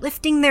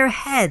 lifting their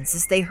heads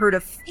as they heard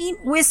a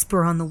faint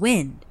whisper on the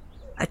wind,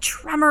 a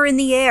tremor in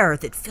the air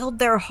that filled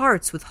their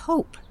hearts with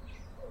hope,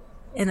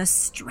 and a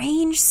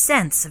strange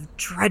sense of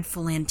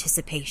dreadful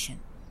anticipation.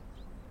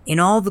 In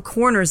all the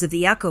corners of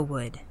the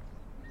Echowood,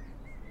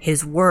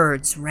 his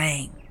words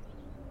rang.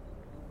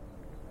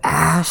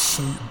 Ash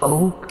and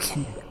oak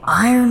and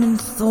iron and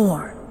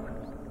thorn,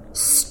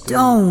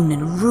 stone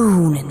and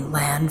rune and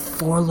land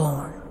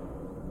forlorn,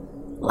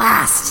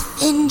 last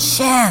thin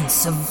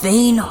chance of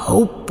vain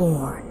hope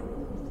born.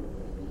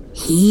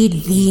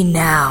 Heed thee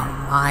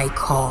now my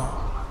call.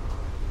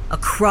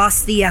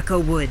 Across the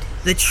Echowood,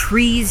 the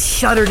trees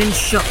shuddered and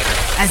shook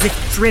as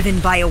if driven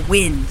by a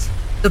wind.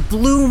 The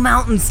blue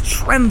mountains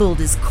trembled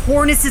as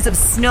cornices of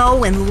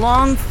snow and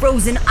long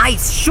frozen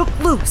ice shook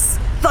loose,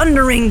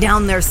 thundering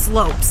down their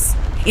slopes.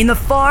 In the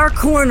far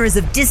corners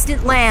of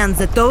distant lands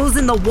that those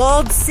in the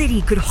walled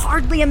city could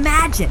hardly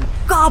imagine,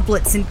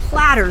 goblets and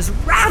platters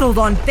rattled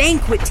on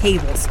banquet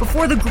tables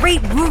before the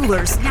great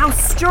rulers now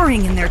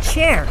stirring in their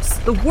chairs,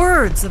 the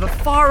words of a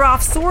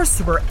far-off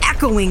sorcerer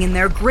echoing in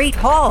their great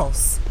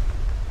halls.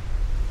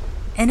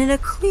 And in a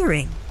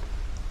clearing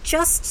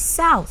just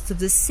south of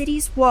the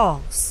city's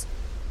walls,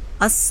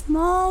 a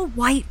small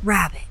white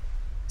rabbit,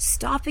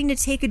 stopping to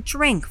take a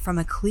drink from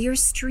a clear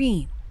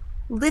stream,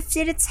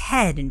 lifted its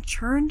head and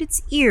turned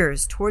its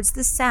ears towards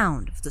the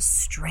sound of the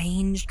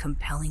strange,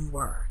 compelling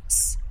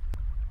words.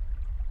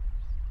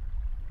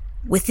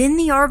 Within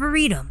the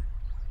arboretum,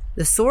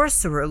 the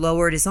sorcerer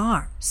lowered his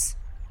arms,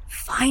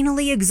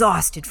 finally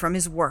exhausted from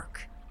his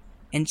work,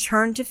 and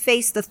turned to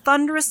face the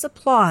thunderous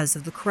applause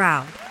of the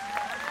crowd.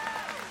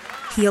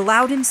 He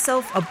allowed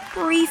himself a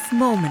brief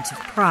moment of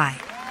pride.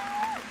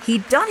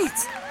 He'd done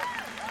it.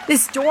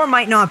 This door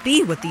might not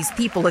be what these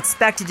people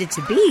expected it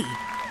to be,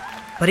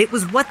 but it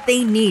was what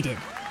they needed,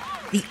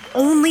 the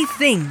only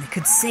thing that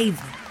could save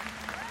them.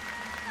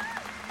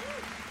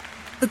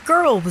 The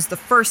girl was the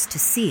first to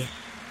see it.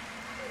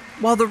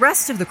 While the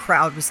rest of the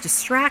crowd was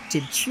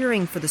distracted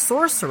cheering for the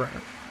sorcerer,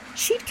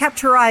 she'd kept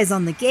her eyes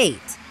on the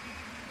gate.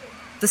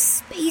 The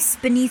space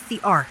beneath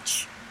the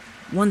arch,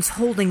 once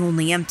holding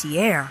only empty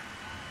air,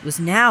 was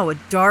now a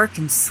dark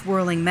and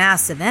swirling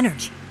mass of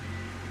energy,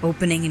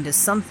 opening into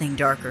something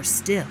darker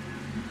still.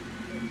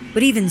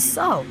 But even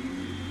so,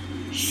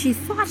 she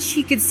thought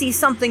she could see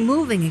something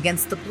moving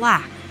against the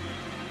black,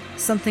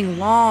 something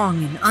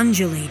long and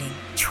undulating,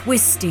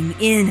 twisting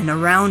in and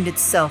around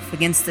itself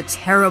against the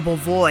terrible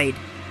void.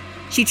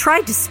 She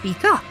tried to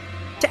speak up,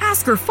 to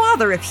ask her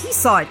father if he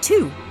saw it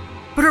too,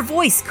 but her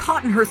voice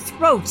caught in her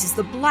throat as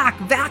the black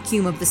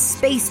vacuum of the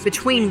space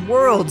between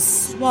worlds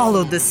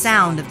swallowed the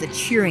sound of the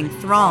cheering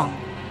throng.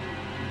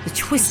 The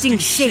twisting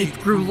shape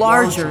grew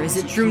larger as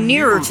it drew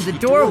nearer to the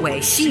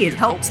doorway she had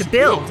helped to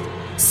build,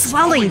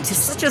 swelling to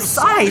such a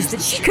size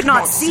that she could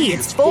not see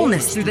its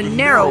fullness through the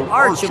narrow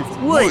arch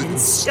of wood and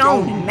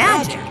stone and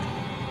magic.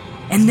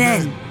 And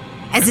then,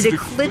 as it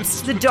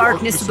eclipsed the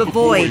darkness of the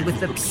void with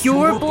the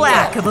pure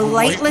black of a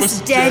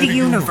lightless dead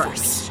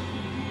universe,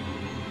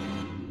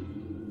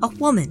 a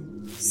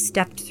woman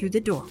stepped through the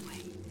doorway.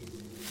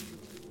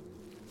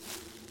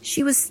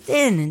 She was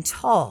thin and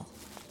tall,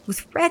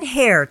 with red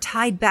hair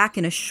tied back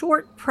in a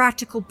short,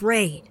 practical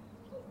braid.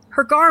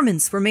 Her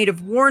garments were made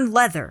of worn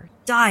leather,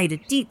 dyed a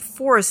deep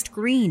forest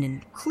green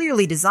and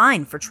clearly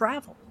designed for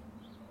travel.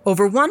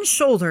 Over one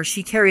shoulder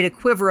she carried a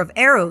quiver of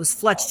arrows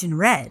fletched in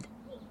red,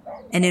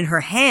 and in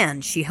her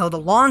hand she held a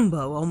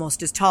longbow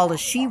almost as tall as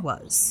she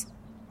was.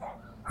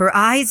 Her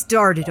eyes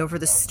darted over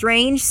the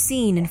strange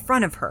scene in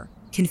front of her,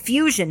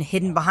 confusion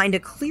hidden behind a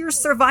clear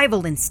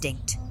survival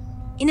instinct.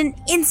 In an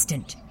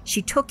instant,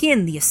 she took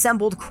in the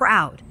assembled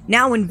crowd,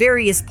 now in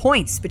various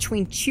points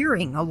between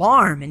cheering,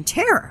 alarm, and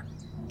terror.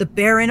 The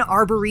barren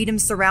arboretum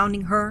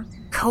surrounding her,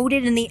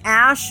 coated in the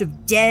ash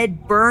of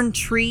dead, burned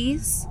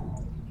trees,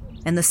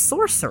 and the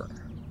sorcerer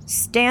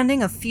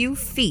standing a few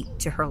feet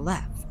to her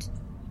left.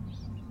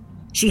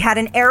 She had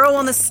an arrow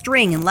on the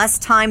string in less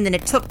time than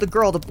it took the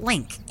girl to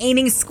blink,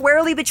 aiming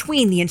squarely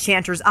between the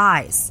enchanter's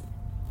eyes.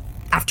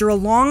 After a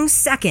long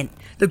second,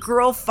 the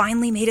girl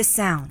finally made a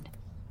sound,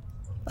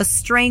 a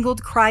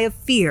strangled cry of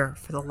fear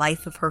for the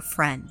life of her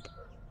friend.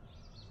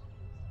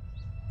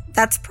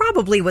 That's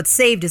probably what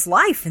saved his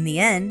life in the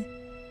end.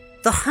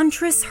 The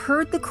huntress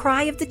heard the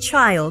cry of the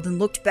child and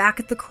looked back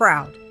at the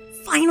crowd,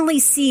 finally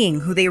seeing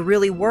who they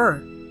really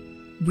were.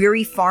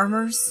 Weary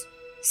farmers,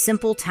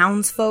 simple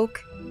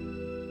townsfolk,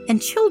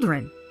 and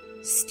children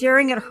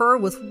staring at her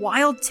with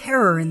wild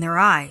terror in their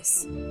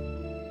eyes.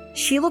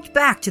 She looked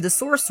back to the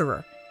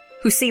sorcerer,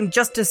 who seemed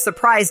just as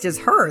surprised as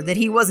her that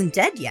he wasn't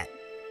dead yet.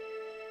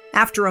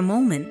 After a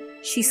moment,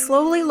 she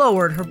slowly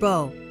lowered her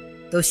bow,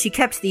 though she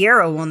kept the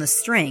arrow on the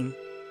string.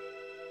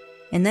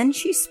 And then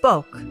she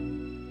spoke,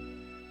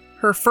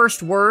 Her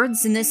first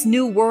words in this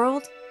new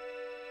world?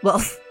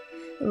 Well,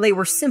 they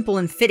were simple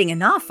and fitting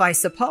enough, I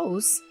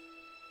suppose.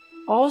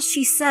 All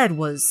she said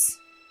was,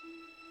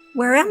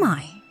 "Where am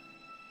I?"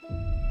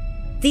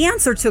 The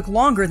answer took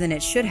longer than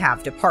it should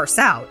have to parse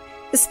out,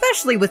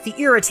 especially with the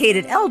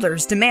irritated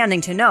elders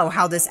demanding to know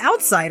how this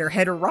outsider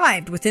had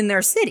arrived within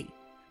their city.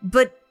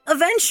 But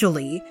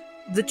eventually,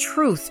 the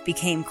truth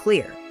became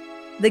clear.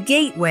 The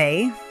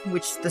gateway,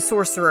 which the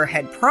sorcerer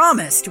had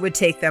promised would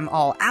take them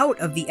all out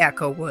of the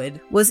Echowood,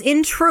 was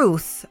in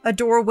truth a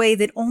doorway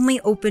that only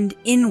opened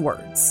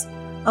inwards,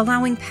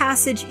 allowing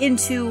passage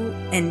into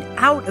and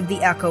out of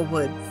the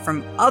Echowood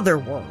from other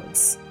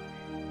worlds.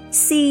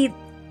 See,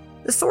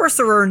 the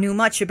sorcerer knew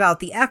much about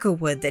the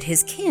Echowood that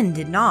his kin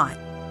did not.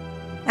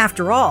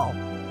 After all,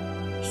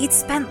 he'd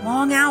spent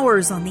long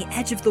hours on the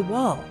edge of the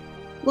wall,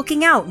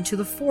 looking out into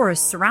the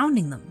forest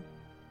surrounding them.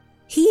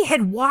 He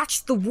had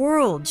watched the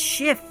world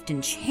shift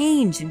and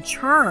change and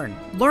churn,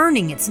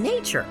 learning its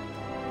nature,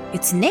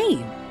 its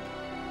name.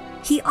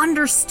 He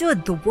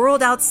understood the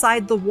world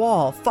outside the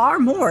wall far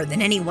more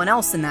than anyone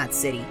else in that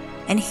city,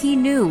 and he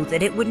knew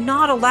that it would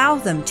not allow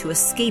them to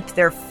escape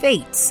their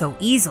fate so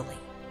easily.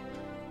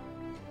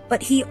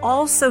 But he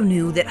also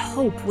knew that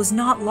hope was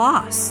not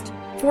lost,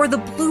 for the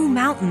blue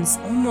mountains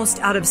almost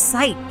out of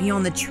sight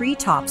beyond the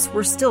treetops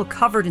were still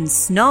covered in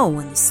snow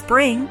in the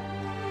spring.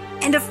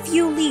 And a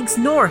few leagues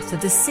north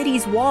of the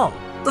city's wall,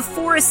 the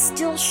forest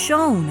still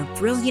shone a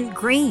brilliant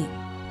green.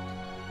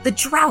 The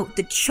drought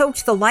that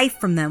choked the life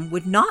from them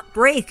would not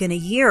break in a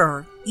year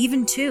or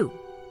even two.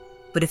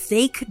 But if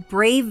they could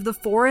brave the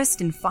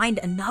forest and find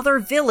another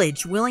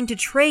village willing to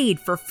trade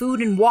for food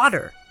and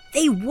water,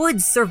 they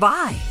would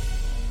survive.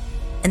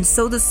 And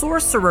so the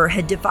sorcerer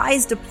had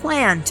devised a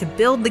plan to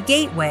build the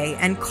gateway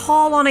and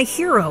call on a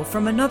hero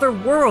from another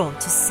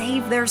world to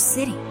save their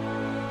city,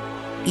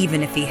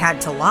 even if he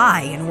had to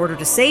lie in order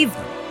to save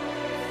them.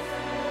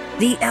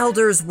 The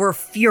elders were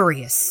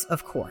furious,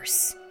 of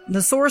course.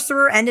 The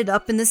sorcerer ended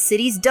up in the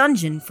city's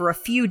dungeon for a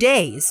few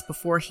days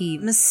before he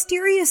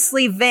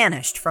mysteriously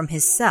vanished from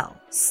his cell,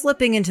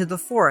 slipping into the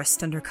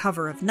forest under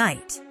cover of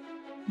night.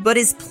 But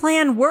his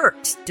plan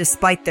worked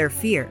despite their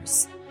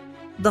fears.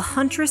 The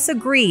huntress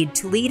agreed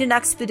to lead an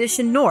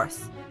expedition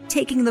north,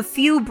 taking the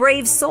few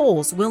brave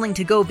souls willing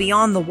to go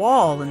beyond the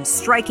wall and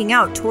striking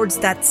out towards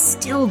that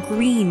still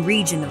green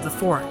region of the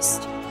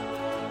forest.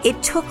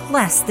 It took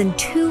less than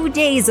 2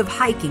 days of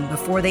hiking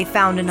before they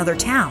found another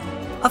town,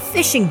 a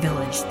fishing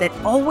village that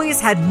always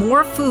had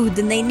more food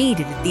than they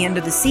needed at the end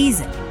of the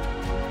season.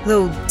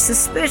 Though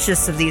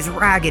suspicious of these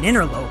ragged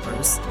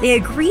interlopers, they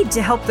agreed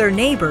to help their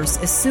neighbors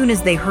as soon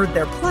as they heard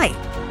their plight,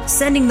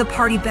 sending the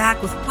party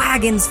back with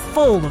wagons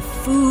full of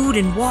food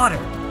and water,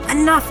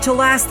 enough to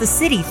last the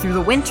city through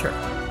the winter.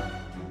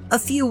 A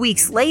few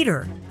weeks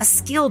later, a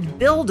skilled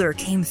builder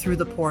came through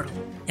the portal,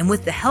 and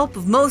with the help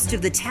of most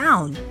of the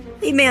town,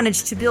 they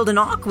managed to build an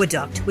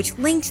aqueduct which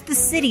linked the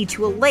city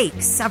to a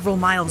lake several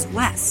miles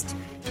west.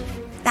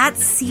 That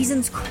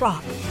season's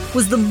crop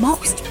was the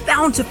most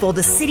bountiful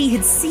the city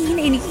had seen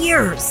in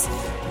years,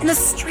 and the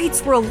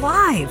streets were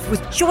alive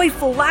with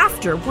joyful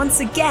laughter once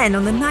again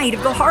on the night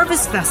of the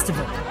Harvest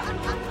Festival.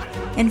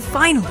 And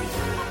finally,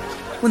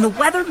 when the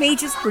weather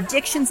mage's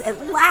predictions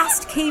at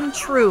last came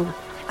true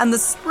and the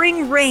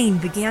spring rain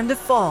began to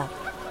fall,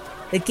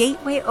 the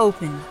gateway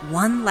opened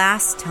one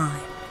last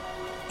time,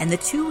 and the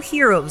two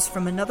heroes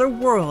from another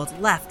world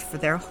left for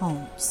their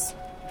homes.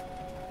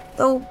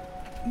 Though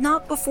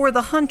not before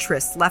the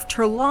huntress left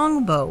her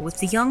longbow with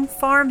the young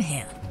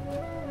farmhand,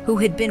 who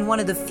had been one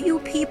of the few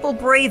people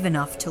brave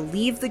enough to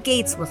leave the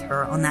gates with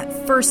her on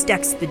that first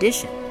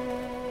expedition.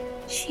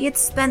 She had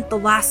spent the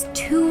last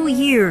 2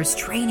 years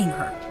training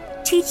her,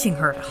 teaching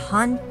her to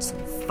hunt,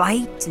 and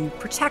fight, and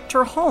protect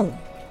her home,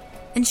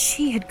 and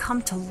she had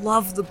come to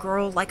love the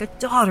girl like a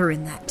daughter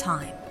in that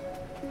time.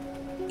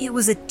 It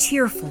was a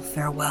tearful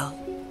farewell,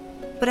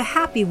 but a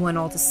happy one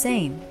all the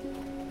same.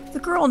 The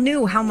girl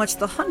knew how much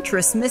the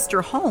huntress missed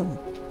her home,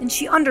 and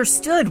she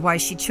understood why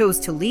she chose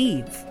to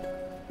leave,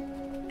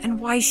 and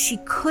why she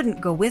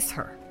couldn't go with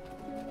her.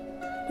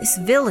 This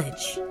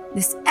village,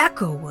 this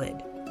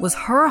Echowood, was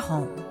her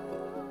home.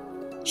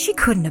 She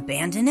couldn't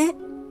abandon it,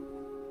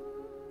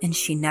 and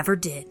she never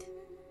did.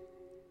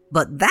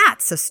 But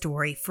that's a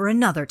story for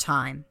another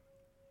time.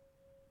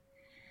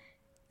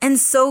 And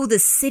so the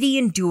city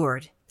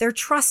endured, their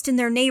trust in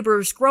their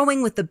neighbors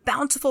growing with the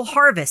bountiful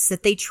harvests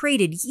that they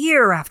traded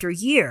year after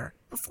year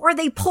before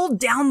they pulled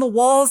down the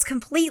walls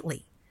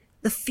completely,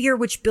 the fear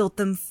which built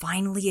them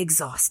finally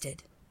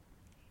exhausted.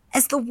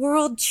 As the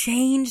world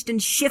changed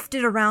and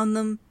shifted around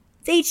them,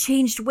 they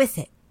changed with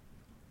it.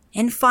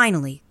 And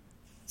finally,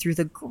 through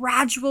the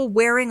gradual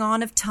wearing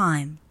on of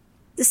time,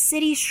 the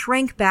city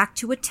shrank back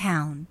to a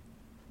town,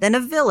 then a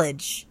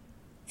village,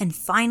 and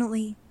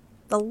finally,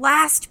 the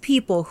last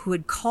people who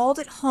had called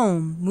it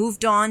home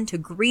moved on to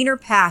greener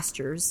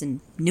pastures and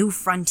new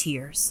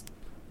frontiers.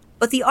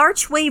 But the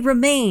archway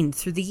remained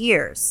through the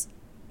years,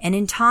 and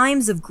in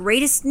times of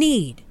greatest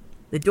need,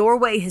 the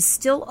doorway has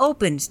still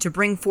opened to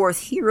bring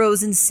forth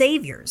heroes and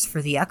saviors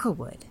for the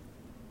Echowood.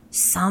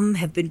 Some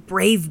have been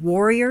brave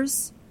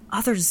warriors,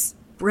 others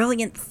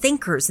brilliant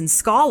thinkers and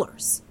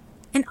scholars,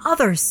 and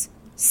others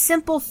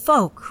simple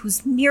folk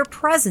whose mere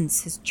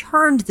presence has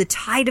turned the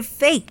tide of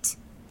fate.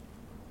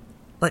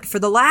 But for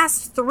the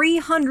last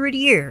 300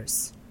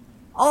 years,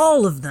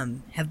 all of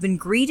them have been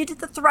greeted at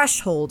the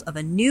threshold of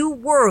a new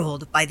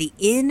world by the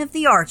Inn of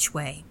the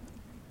Archway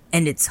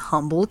and its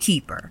humble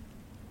keeper.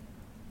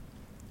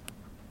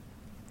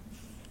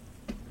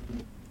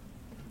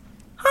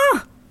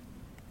 Huh.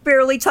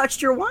 Barely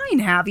touched your wine,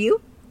 have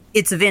you?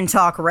 It's a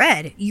Vintalk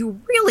Red.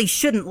 You really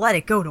shouldn't let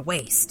it go to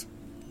waste.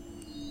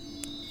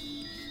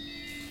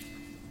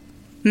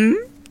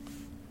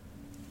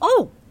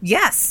 Oh,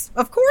 yes.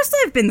 Of course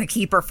I've been the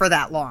keeper for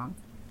that long.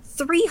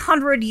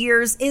 300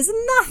 years is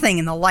nothing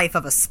in the life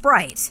of a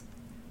sprite.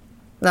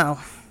 Though,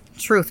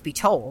 truth be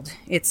told,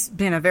 it's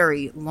been a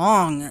very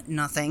long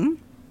nothing.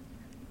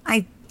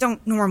 I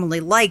don't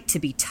normally like to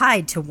be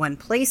tied to one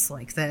place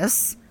like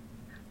this.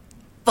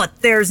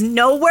 But there's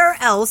nowhere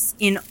else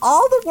in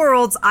all the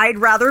worlds I'd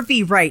rather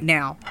be right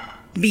now.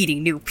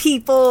 Meeting new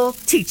people,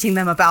 teaching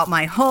them about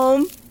my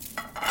home,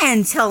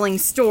 and telling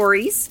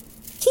stories.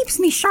 Keeps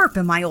me sharp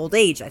in my old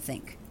age, I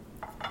think.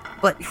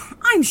 But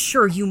I'm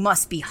sure you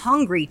must be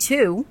hungry,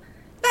 too.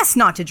 Best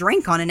not to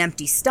drink on an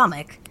empty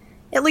stomach.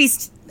 At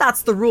least,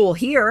 that's the rule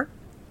here.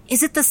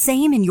 Is it the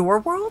same in your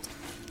world?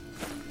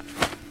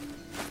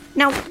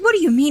 Now, what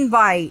do you mean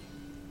by...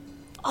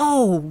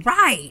 Oh,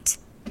 right.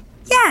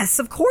 Yes,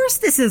 of course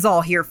this is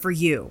all here for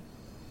you.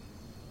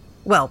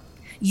 Well,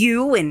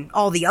 you and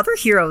all the other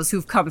heroes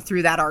who've come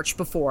through that arch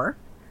before.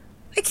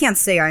 I can't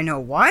say I know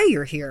why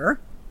you're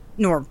here,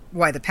 nor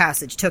why the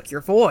passage took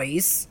your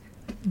voice.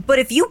 But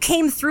if you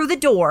came through the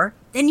door,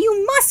 then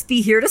you must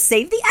be here to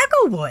save the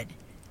Echowood.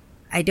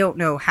 I don't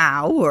know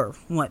how or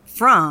what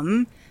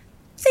from.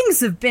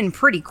 Things have been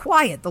pretty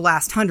quiet the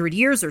last 100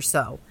 years or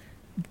so,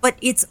 but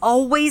it's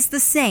always the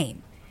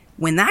same.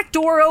 When that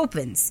door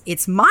opens,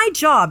 it's my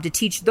job to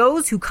teach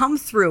those who come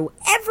through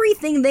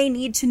everything they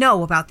need to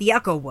know about the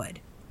Echowood.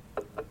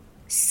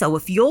 So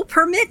if you'll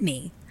permit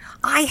me,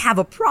 I have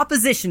a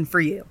proposition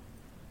for you.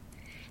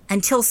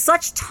 Until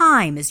such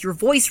time as your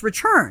voice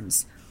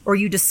returns, or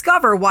you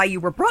discover why you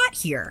were brought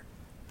here,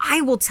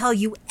 I will tell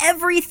you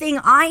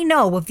everything I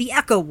know of the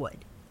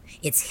Echowood.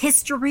 Its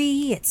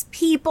history, its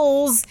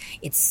peoples,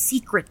 its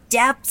secret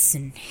depths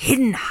and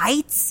hidden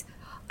heights.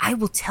 I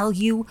will tell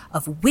you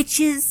of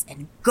witches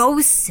and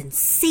ghosts and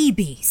sea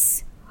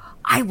beasts.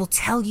 I will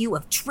tell you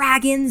of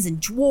dragons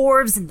and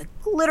dwarves and the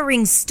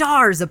glittering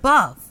stars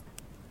above.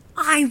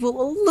 I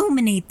will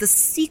illuminate the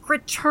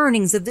secret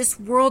turnings of this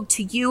world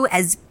to you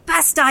as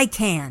best I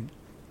can.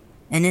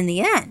 And in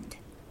the end,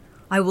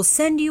 I will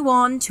send you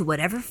on to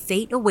whatever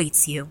fate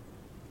awaits you.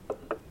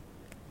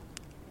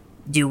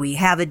 Do we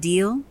have a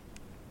deal?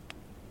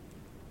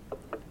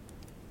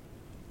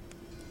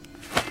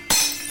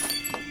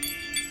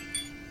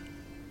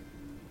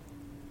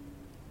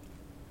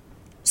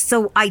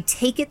 So I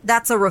take it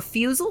that's a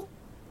refusal?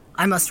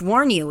 I must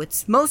warn you,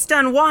 it's most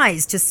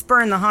unwise to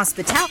spurn the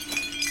hospitality.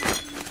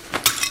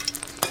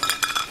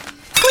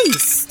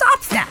 Please,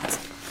 stop that!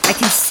 I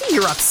can see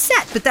you're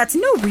upset, but that's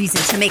no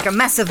reason to make a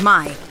mess of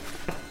my...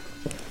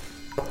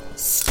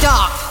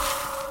 Stop!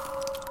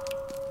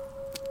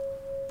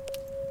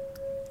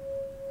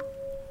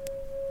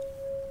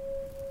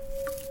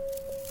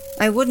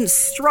 I wouldn't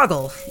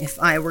struggle if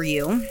I were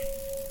you.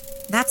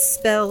 That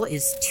spell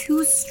is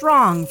too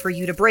strong for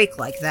you to break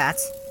like that,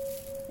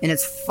 and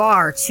it's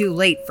far too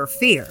late for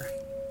fear.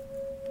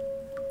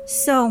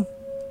 So,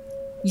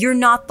 you're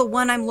not the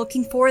one I'm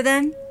looking for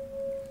then?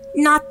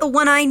 Not the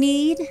one I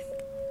need?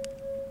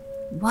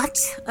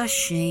 What a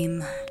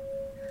shame.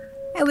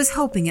 I was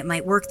hoping it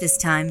might work this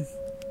time.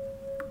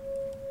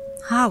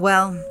 Ah,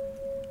 well,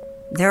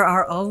 there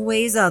are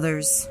always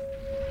others.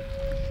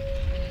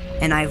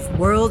 And I've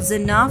worlds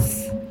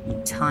enough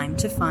and time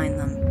to find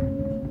them.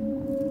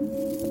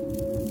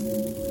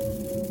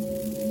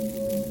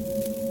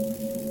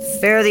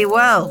 Fare thee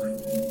well,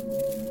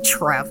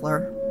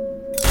 traveler.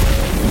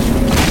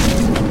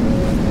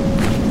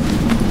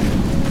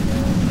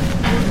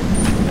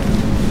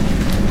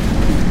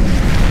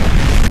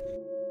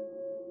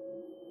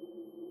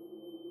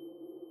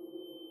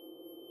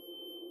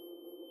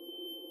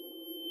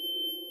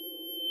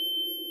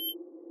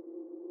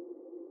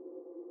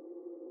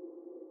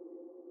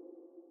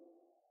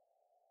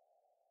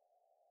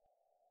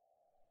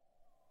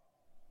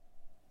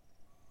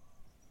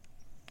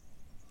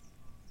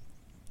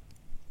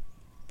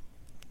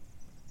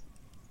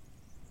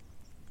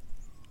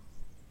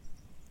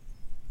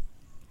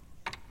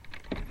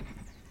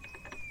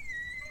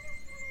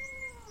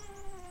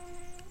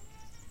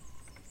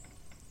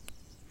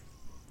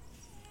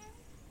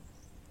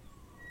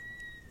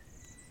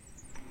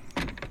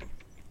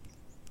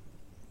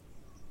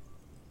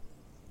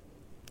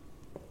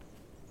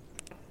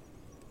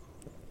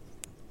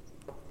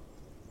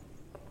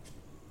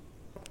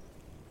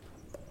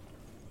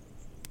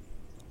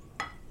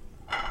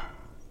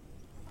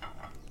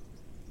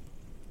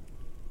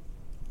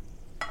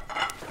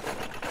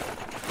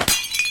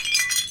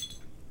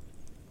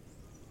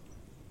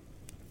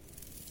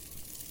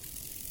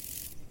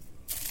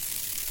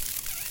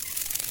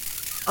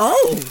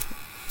 Oh,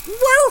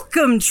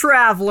 welcome,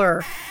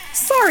 traveler.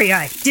 Sorry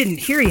I didn't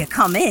hear you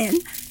come in.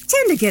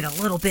 Tend to get a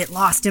little bit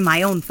lost in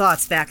my own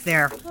thoughts back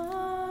there.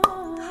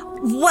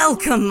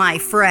 Welcome, my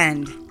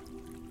friend.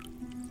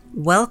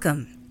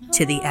 Welcome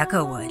to the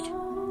Echowood.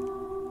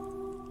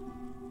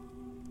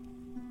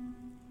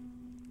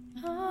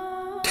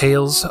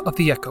 Tales of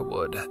the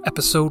Echowood,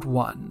 Episode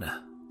 1,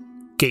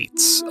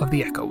 Gates of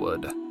the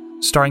Echowood,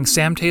 starring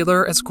Sam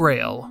Taylor as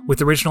Grail,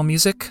 with original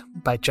music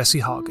by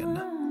Jesse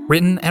Hagen.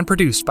 Written and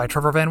produced by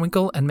Trevor Van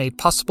Winkle and made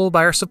possible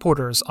by our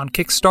supporters on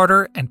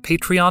Kickstarter and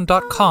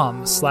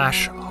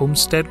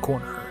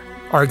patreon.com/homesteadcorner.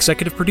 Our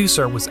executive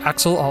producer was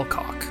Axel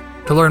Alcock.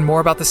 To learn more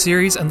about the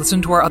series and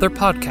listen to our other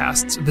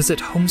podcasts, visit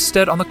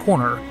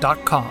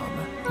homesteadonthecorner.com.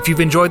 If you've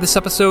enjoyed this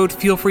episode,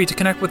 feel free to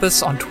connect with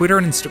us on Twitter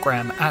and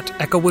Instagram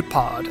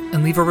 @EchowoodPod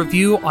and leave a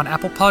review on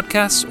Apple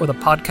Podcasts or the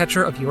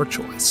podcatcher of your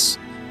choice.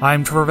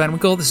 I'm Trevor Van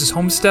Winkle, this is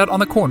Homestead on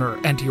the Corner,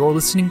 and you're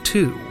listening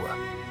to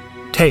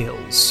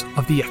Tales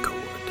of the Echowood.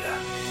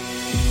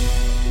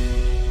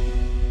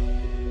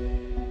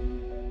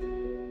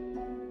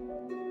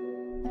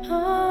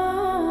 Oh.